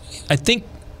I think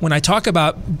when I talk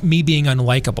about me being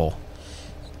unlikable,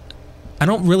 I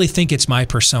don't really think it's my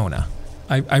persona.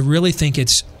 I really think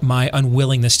it's my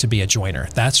unwillingness to be a joiner.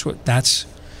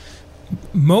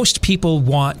 Most people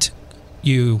want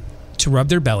you to rub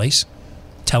their bellies,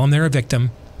 tell them they're a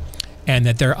victim, and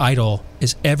that their idol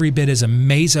is every bit as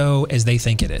amazo as they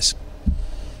think it is.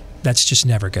 That's just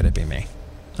never going to be me.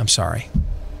 I'm sorry.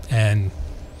 And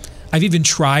I've even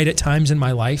tried at times in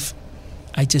my life.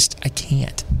 I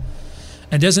can't.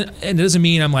 And it doesn't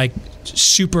mean I'm like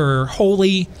super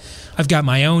holy. I've got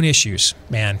my own issues,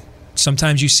 man.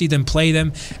 Sometimes you see them play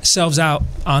themselves out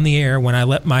on the air when I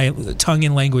let my tongue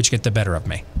and language get the better of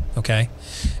me. Okay?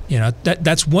 You know,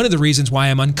 that's one of the reasons why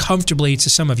I'm uncomfortably, to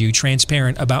some of you,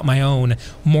 transparent about my own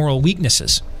moral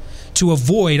weaknesses.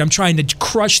 I'm trying to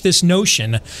crush this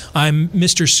notion I'm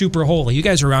Mr. Super Holy. You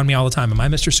guys are around me all the time. Am I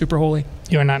Mr. Super Holy?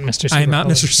 You're not Mr. Super Holy. I am not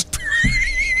Mr. Super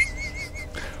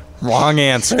Wrong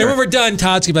answer. And when we're done,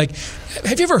 Todd's going to be like,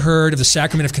 have you ever heard of the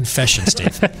sacrament of confession,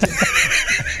 Steve?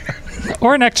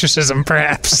 Or an exorcism,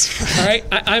 perhaps. All right?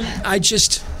 I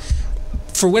just,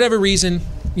 for whatever reason,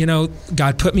 you know,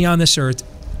 God put me on this earth.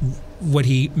 What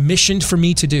he missioned for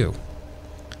me to do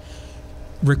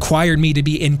required me to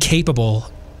be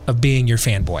incapable of being your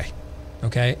fanboy.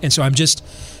 Okay? And so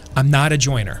I'm not a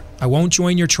joiner. I won't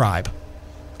join your tribe.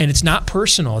 And it's not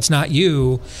personal. It's not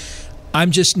you.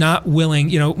 I'm just not willing.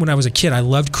 You know, when I was a kid, I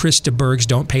loved Chris de Burgh's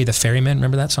Don't Pay the Ferryman.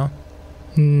 Remember that song?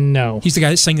 No. He's the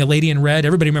guy that sang The Lady in Red.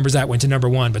 Everybody remembers that, went to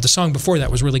 #1. But the song before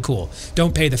that was really cool.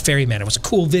 Don't Pay the Ferryman. It was a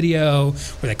cool video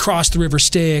where they crossed the river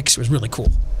Styx. It was really cool.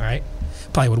 All right?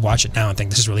 Probably would watch it now and think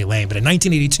this is really lame. But in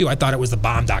 1982, I thought it was the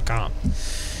bomb.com.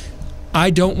 I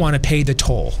don't want to pay the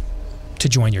toll to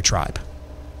join your tribe.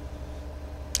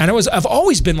 And I've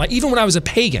always been like, even when I was a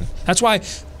pagan, that's why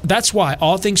That's why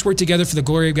all things work together for the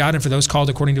glory of God and for those called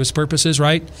according to his purposes,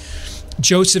 right?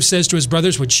 Joseph says to his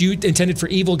brothers, what you intended for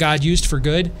evil, God used for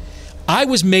good. I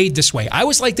was made this way. I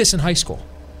was like this in high school.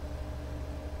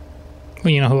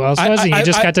 Well, you know who else was? You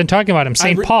just got done talking about him.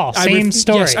 St. Paul, same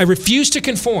story. Yes, I refused to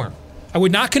conform. I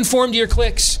would not conform to your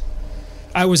cliques.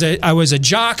 I was a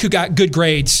jock who got good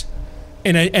grades,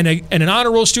 and an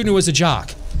honor roll student who was a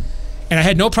jock. And I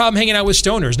had no problem hanging out with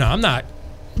stoners. Now, I'm not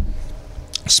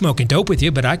smoking dope with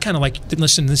you, but I kind of like to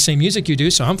listen to the same music you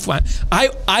do, so I'm fine.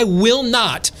 I will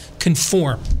not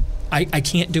conform. I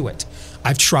can't do it.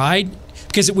 I've tried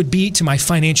because it would be to my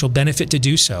financial benefit to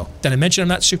do so. Did I mention I'm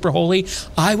not super holy?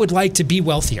 I would like to be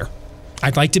wealthier.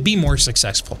 I'd like to be more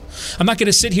successful. I'm not going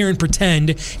to sit here and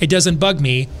pretend it doesn't bug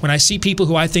me when I see people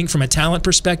who I think from a talent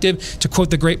perspective, to quote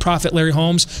the great prophet Larry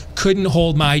Holmes, couldn't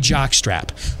hold my jockstrap,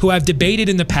 who I've debated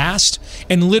in the past,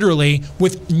 and literally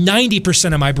with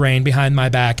 90% of my brain behind my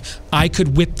back, I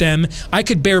could whip them. I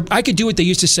could do what they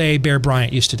used to say Bear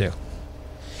Bryant used to do.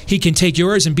 He can take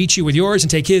yours and beat you with yours and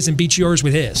take his and beat yours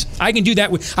with his. I can do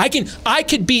that I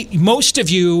could beat most of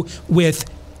you with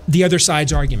the other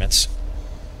side's arguments.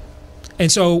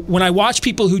 And so when I watch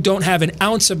people who don't have an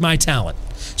ounce of my talent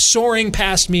soaring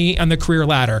past me on the career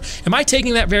ladder, am I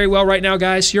taking that very well right now,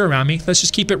 guys? You're around me. Let's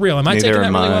just keep it real. Am I taking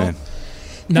that really well?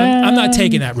 No, I'm not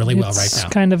taking that really well right now. It's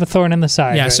kind of a thorn in the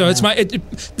side. Yeah, right so now.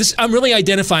 I'm really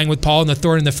identifying with Paul and the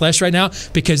thorn in the flesh right now,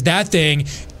 because that thing,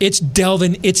 it's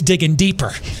digging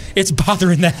deeper. It's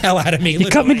bothering the hell out of me. You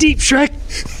cut me deep, Shrek.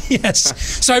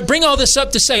 Yes. So I bring all this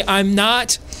up to say I'm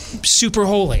not super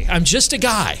holy. I'm just a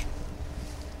guy.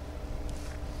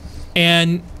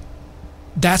 And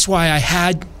that's why I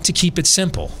had to keep it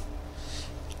simple.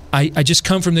 I just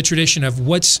come from the tradition of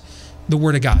what's the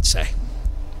Word of God say?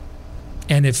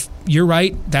 And if you're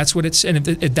right, that's what it's, and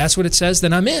if that's what it says,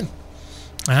 then I'm in.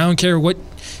 I don't care what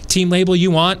team label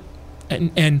you want,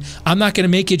 and I'm not going to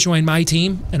make you join my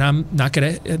team, and I'm not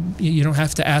going to. You don't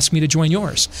have to ask me to join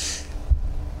yours.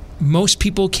 Most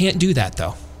people can't do that,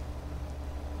 though.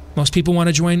 Most people want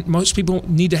to join. Most people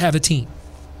need to have a team.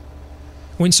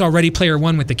 Went and saw Ready Player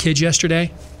One with the kids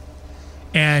yesterday,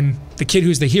 and the kid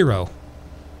who's the hero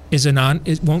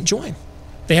won't join.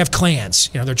 They have clans.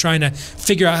 They're trying to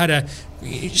figure out how to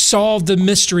solve the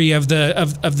mystery of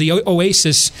the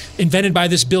oasis invented by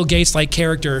this Bill Gates-like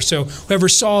character. So whoever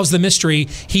solves the mystery,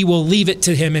 he will leave it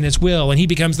to him in his will, and he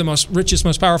becomes the richest,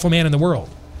 most powerful man in the world.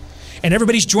 And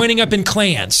everybody's joining up in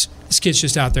clans. This kid's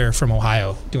just out there from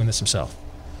Ohio doing this himself.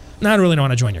 Now, I really don't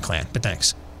want to join your clan, but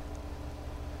thanks.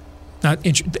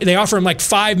 They offer him like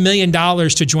 $5 million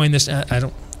to join this.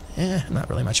 I'm not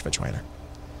really much of a joiner.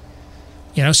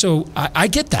 So I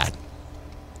get that.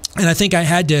 And I think God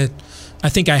had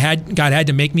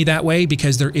to make me that way,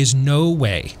 because there is no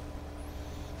way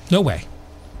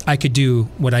I could do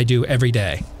what I do every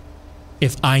day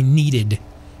if I needed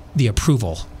the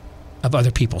approval of other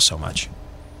people so much.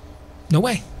 No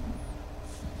way.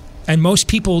 And most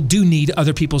people do need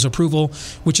other people's approval,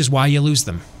 which is why you lose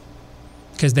them.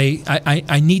 Because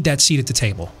I need that seat at the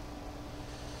table.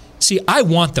 See, I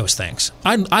want those things.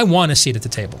 I want a seat at the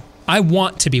table. I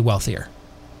want to be wealthier.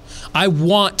 I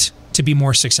want to be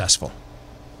more successful.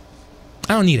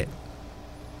 I don't need it.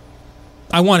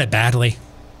 I want it badly.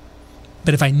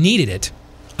 But if I needed it,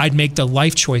 I'd make the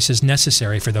life choices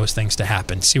necessary for those things to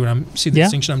happen. See the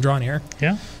distinction I'm drawing here?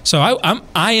 Yeah. So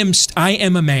I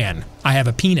am a man. I have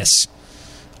a penis.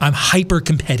 I'm hyper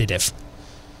competitive.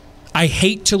 I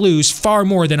hate to lose far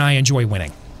more than I enjoy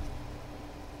winning.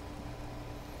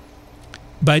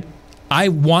 But I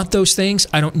want those things.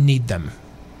 I don't need them.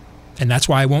 And that's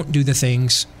why I won't do the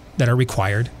things that are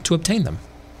required to obtain them.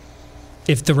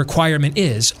 If the requirement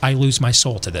is, I lose my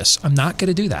soul to this, I'm not going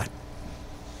to do that.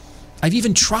 I've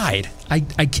even tried. I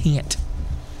can't.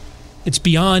 It's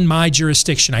beyond my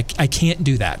jurisdiction. I can't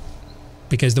do that,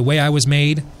 because the way I was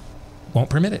made won't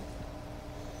permit it.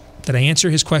 Did I answer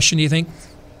his question, do you think?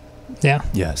 Yeah.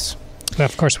 Yes. Well,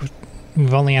 of course,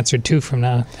 we've only answered 2 from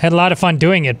now. Had a lot of fun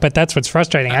doing it, but that's what's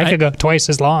frustrating. I could go twice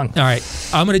as long. All right.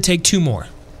 I'm going to take 2 more.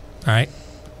 All right?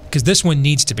 Because this one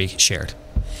needs to be shared.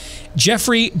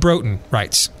 Jeffrey Broughton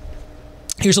writes,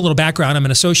 here's a little background. I'm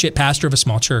an associate pastor of a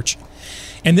small church,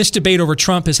 and this debate over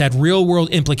Trump has had real-world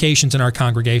implications in our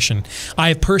congregation. I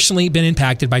have personally been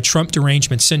impacted by Trump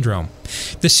derangement syndrome.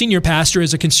 The senior pastor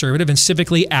is a conservative and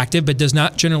civically active, but does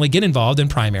not generally get involved in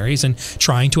primaries and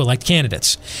trying to elect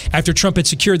candidates. After Trump had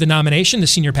secured the nomination, the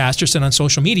senior pastor said on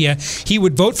social media he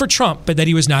would vote for Trump, but that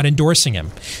he was not endorsing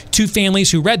him. 2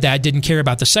 families who read that didn't care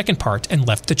about the second part and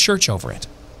left the church over it.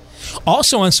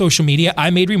 Also on social media, I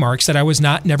made remarks that I was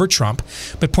never Trump,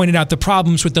 but pointed out the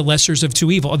problems with the lesser of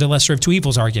two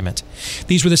evils argument.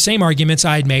 These were the same arguments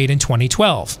I had made in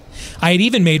 2012. I had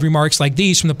even made remarks like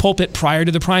these from the pulpit prior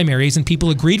to the primaries, and people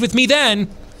agreed with me then.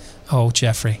 Oh,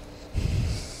 Jeffrey.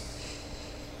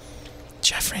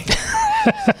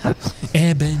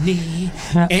 Ebony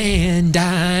and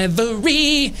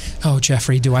ivory. Oh,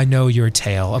 Jeffrey, do I know your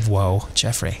tale of woe,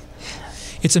 Jeffrey?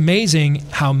 It's amazing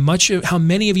how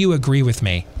many of you agree with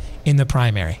me in the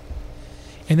primary.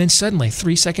 And then suddenly,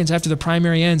 3 seconds after the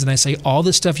primary ends, and I say all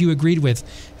the stuff you agreed with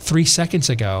 3 seconds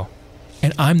ago,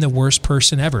 and I'm the worst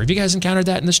person ever. Have you guys encountered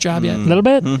that in this job yet? A little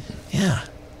bit. Yeah.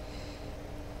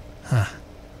 Huh.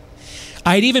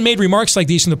 I had even made remarks like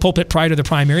these from the pulpit prior to the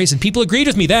primaries, and people agreed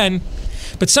with me then.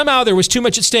 But somehow there was too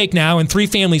much at stake now, and 3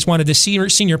 families wanted the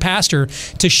senior pastor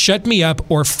to shut me up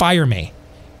or fire me.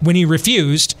 When he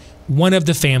refused, one of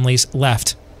the families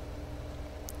left.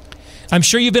 I'm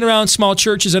sure you've been around small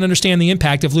churches and understand the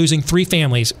impact of losing 3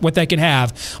 families, what that can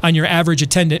have on your average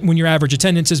attendance when your average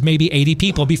attendance is maybe 80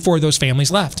 people before those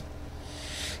families left.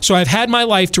 So I've had my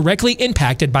life directly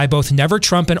impacted by both never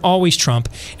Trump and always Trump,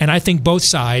 and I think both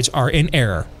sides are in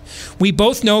error. We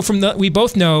both know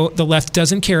the left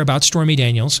doesn't care about Stormy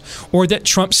Daniels or that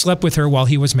Trump slept with her while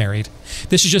he was married.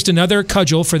 This is just another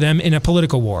cudgel for them in a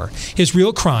political war. His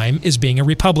real crime is being a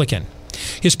Republican.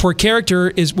 His poor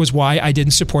character was why I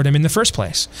didn't support him in the first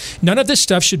place. None of this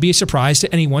stuff should be a surprise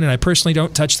to anyone, and I personally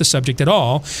don't touch the subject at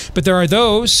all. But there are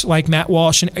those like Matt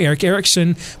Walsh and Eric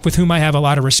Erickson, with whom I have a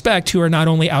lot of respect, who are not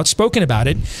only outspoken about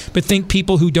it, but think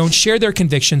people who don't share their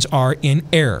convictions are in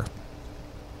error.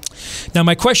 Now,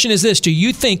 my question is this. Do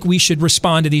you think we should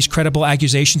respond to these credible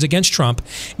accusations against Trump,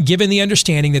 given the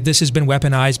understanding that this has been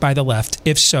weaponized by the left?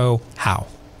 If so, how?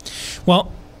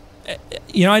 Well,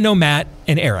 I know Matt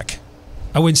and Eric.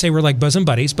 I wouldn't say we're like bosom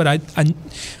buddies, but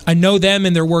I know them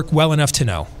and their work well enough to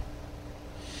know.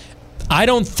 I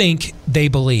don't think they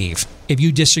believe if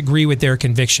you disagree with their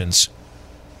convictions,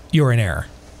 you're in error.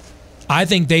 I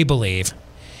think they believe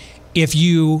if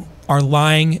you are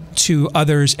lying to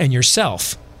others and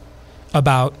yourself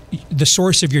about the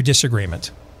source of your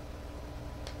disagreement,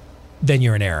 then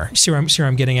you're in error. See where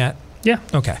I'm getting at? Yeah.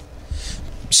 Okay.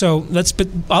 So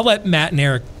I'll let Matt and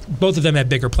Eric, both of them have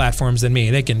bigger platforms than me.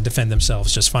 They can defend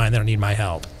themselves just fine. They don't need my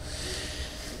help.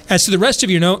 As to the rest of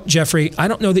you, Jeffrey, I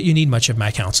don't know that you need much of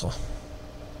my counsel.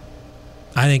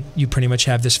 I think you pretty much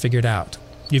have this figured out.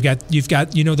 You've got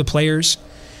the players.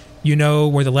 You know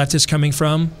where the left is coming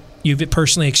from. You've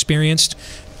personally experienced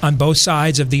on both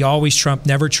sides of the always Trump,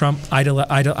 never Trump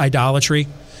idolatry,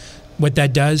 what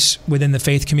that does within the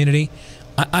faith community.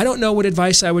 I don't know what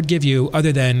advice I would give you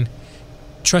other than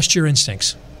trust your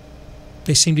instincts.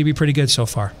 They seem to be pretty good so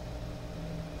far.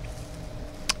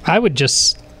 I would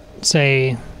just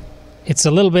say it's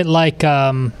a little bit like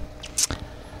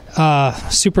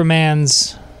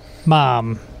Superman's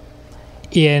mom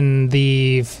in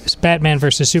the Batman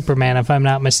versus Superman, if I'm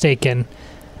not mistaken,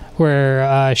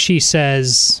 where she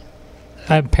says,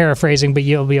 I'm paraphrasing, but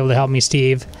you'll be able to help me,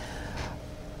 Steve,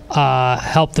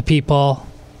 help the people,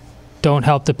 don't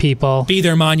help the people. Be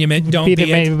their monument, don't be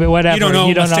it. Whatever.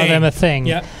 You don't owe them a thing.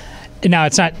 Yeah. Now,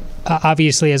 it's not,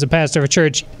 obviously, as a pastor of a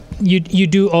church, you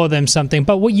do owe them something,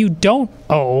 but what you don't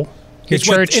owe your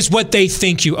church is what they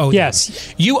think you owe them.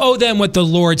 Yes. You owe them what the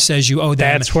Lord says you owe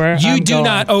them. That's where you I'm do going.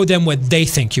 not owe them what they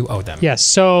think you owe them. Yes.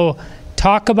 So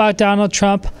talk about Donald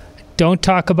Trump. Don't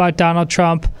talk about Donald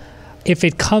Trump if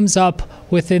it comes up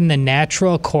within the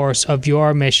natural course of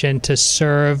your mission to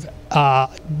serve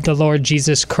the Lord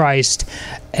Jesus Christ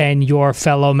and your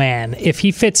fellow man. If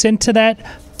he fits into that,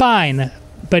 fine.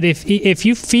 But if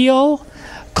you feel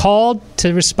called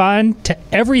to respond to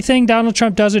everything Donald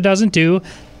Trump does or doesn't do,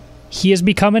 he has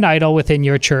become an idol within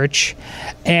your church.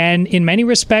 And in many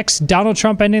respects, Donald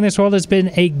Trump ending this world has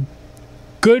been a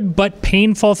good but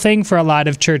painful thing for a lot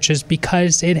of churches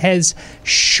because it has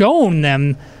shown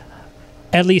them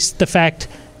at least the fact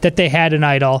that they had an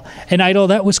idol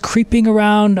that was creeping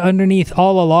around underneath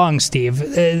all along, Steve.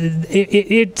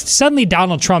 It suddenly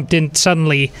Donald Trump didn't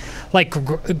suddenly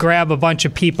grab a bunch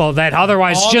of people that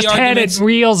otherwise all just had it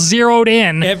real zeroed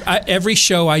in. Every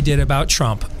show I did about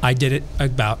Trump, I did it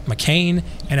about McCain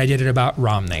and I did it about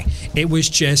Romney. It was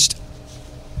just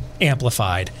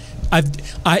amplified.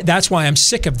 That's why I'm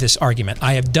sick of this argument.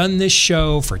 I have done this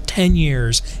show for 10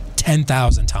 years,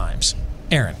 10,000 times.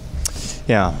 Aaron.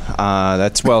 Yeah,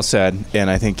 that's well said, and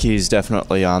I think he's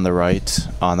definitely on the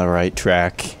right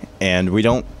track. And we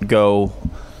don't go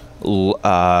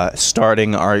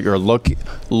looking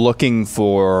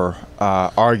for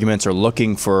arguments or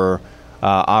looking for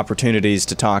opportunities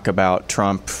to talk about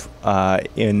Trump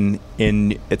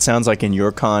It sounds like in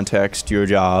your context, your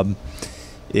job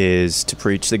is to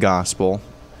preach the gospel.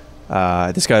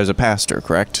 This guy is a pastor,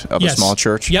 correct, of Yes. a small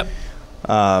church. Yep.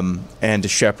 And to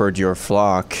shepherd your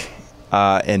flock,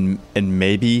 and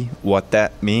maybe what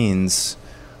that means.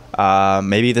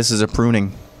 Maybe this is a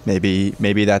pruning.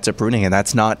 Maybe that's a pruning, and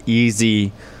that's not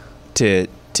easy to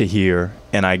hear.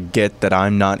 And I get that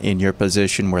I'm not in your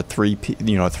position where three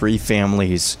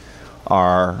families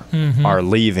are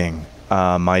leaving.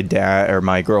 My dad or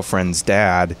my girlfriend's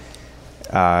dad,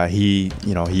 he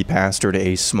pastored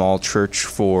a small church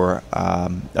for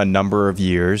a number of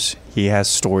years. He has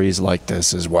stories like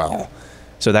this as well,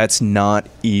 so that's not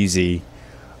easy.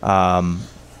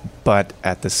 But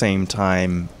at the same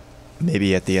time,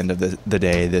 maybe at the end of the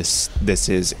day, this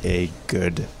is a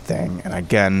good thing. And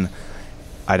again,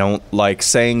 I don't like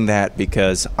saying that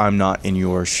because I'm not in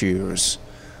your shoes,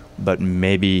 but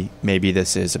maybe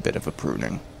this is a bit of a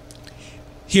pruning.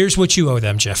 Here's what you owe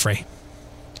them, Jeffrey.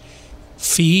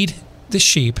 Feed the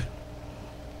sheep,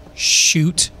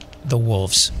 shoot the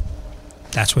wolves.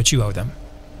 That's what you owe them.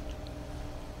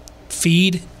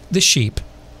 Feed the sheep,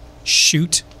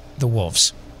 shoot the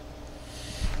wolves.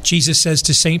 Jesus says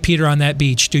to St. Peter on that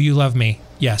beach, "Do you love me?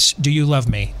 Yes. Do you love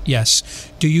me? Yes.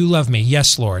 Do you love me?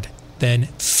 Yes, Lord. Then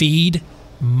feed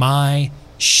my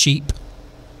sheep.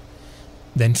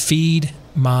 Then feed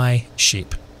my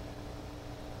sheep."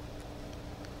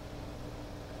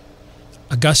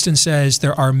 Augustine says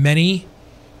there are many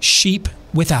sheep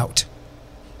without,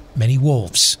 many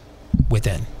wolves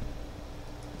within.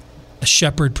 A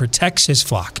shepherd protects his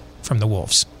flock from the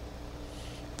wolves.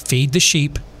 Feed the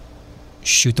sheep,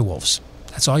 shoot the wolves.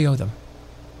 That's all you owe them.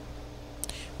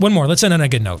 One more. Let's end on a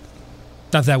good note.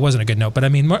 Not that wasn't a good note, but I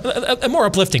mean a more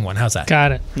uplifting one. How's that?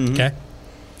 Got it. Mm-hmm. Okay.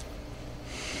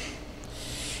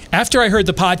 After I heard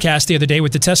the podcast the other day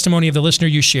with the testimony of the listener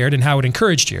you shared and how it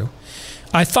encouraged you,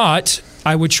 I thought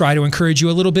I would try to encourage you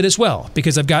a little bit as well,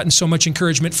 because I've gotten so much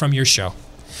encouragement from your show.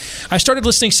 I started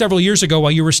listening several years ago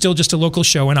while you were still just a local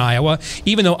show in Iowa,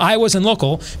 even though I wasn't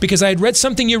local, because I had read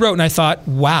something you wrote and I thought,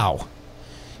 wow,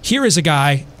 here is a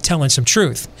guy telling some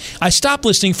truth. I stopped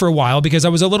listening for a while because I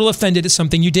was a little offended at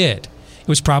something you did. It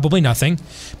was probably nothing,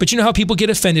 but you know how people get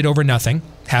offended over nothing?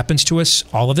 Happens to us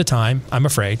all of the time, I'm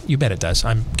afraid. You bet it does.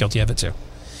 I'm guilty of it too.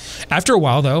 After a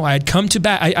while, though, I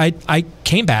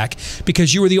came back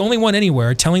because you were the only one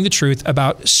anywhere telling the truth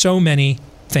about so many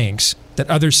things that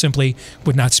others simply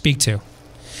would not speak to.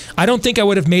 I don't think I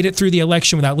would have made it through the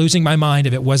election without losing my mind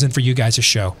if it wasn't for you guys'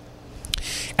 show.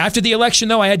 After the election,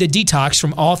 though, I had to detox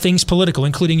from all things political,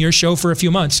 including your show, for a few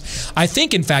months. I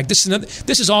think, in fact, this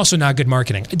is also not good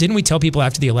marketing. Didn't we tell people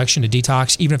after the election to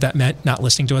detox, even if that meant not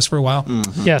listening to us for a while?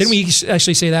 Mm-hmm. Yes. Didn't we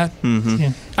actually say that? Mm-hmm.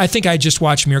 Yeah. I think I just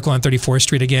watched Miracle on 34th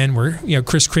Street again, where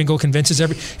Kris Kringle convinces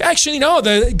actually, no,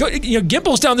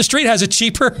 Gimbel's down the street has it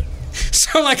cheaper.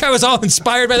 So I was all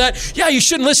inspired by that. Yeah, you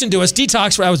shouldn't listen to us.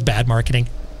 Detox. That was bad marketing.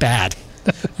 Bad.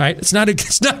 Right? It's not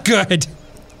good.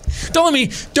 Don't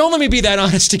let me be that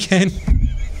honest again.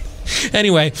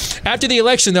 Anyway, after the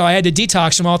election, though, I had to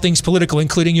detox from all things political,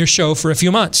 including your show, for a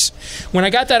few months. When I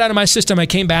got that out of my system, I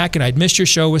came back and I'd missed your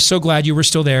show. Was so glad you were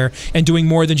still there and doing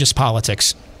more than just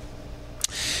politics.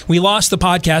 We lost the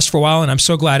podcast for a while, and I'm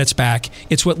so glad it's back.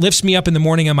 It's what lifts me up in the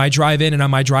morning on my drive in and on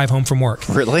my drive home from work.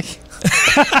 Really?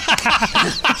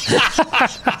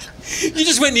 You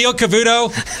just went Neil Cavuto,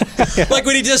 like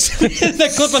when he does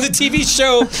that clip on the TV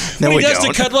show. No, when we he does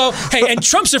don't. the Kudlow. Hey, and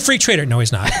Trump's a free trader. No,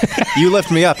 he's not. You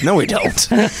lift me up. No, we don't.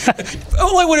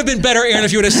 Oh, it would have been better, Aaron,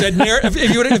 if you would have said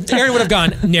if Aaron would have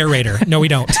gone narrator. No, we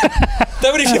don't.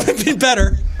 That would have been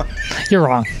better. You're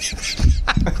wrong.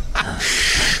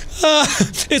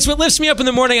 It's what lifts me up in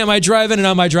the morning on my drive in and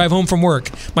on my drive home from work.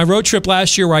 My road trip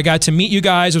last year where I got to meet you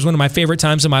guys was one of my favorite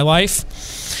times of my life.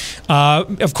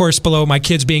 Of course, below my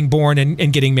kids being born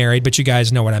and getting married, but you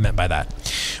guys know what I meant by that.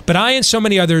 But I and so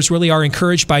many others really are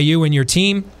encouraged by you and your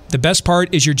team. The best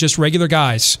part is you're just regular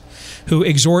guys who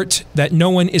exhort that no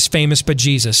one is famous but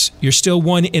Jesus. You're still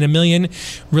one in a million.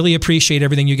 Really appreciate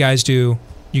everything you guys do.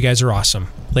 You guys are awesome.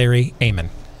 Larry, amen.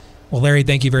 Well, Larry,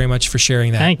 thank you very much for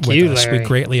sharing that with us. Larry. We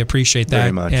greatly appreciate that.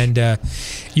 Very much. And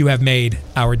you have made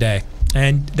our day.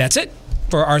 And that's it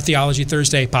for our Theology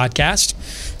Thursday podcast.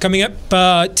 Coming up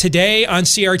today on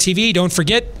CRTV, don't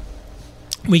forget,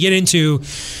 we get into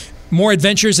more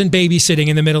adventures in babysitting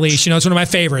in the Middle East. It's one of my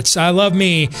favorites. I love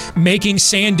me making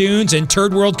sand dunes and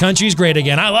third world countries great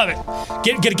again. I love it.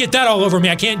 Get that all over me.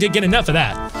 I can't get enough of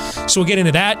that. So we'll get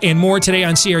into that and more today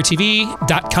on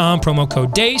CRTV.com, promo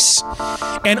code DACE.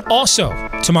 And also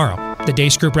tomorrow, the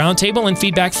DACE Group Roundtable and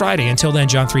Feedback Friday. Until then,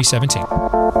 John 3:17.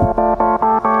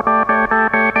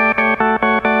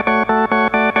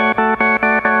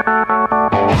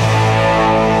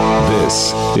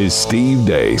 is Steve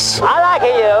Deace. I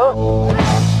like you.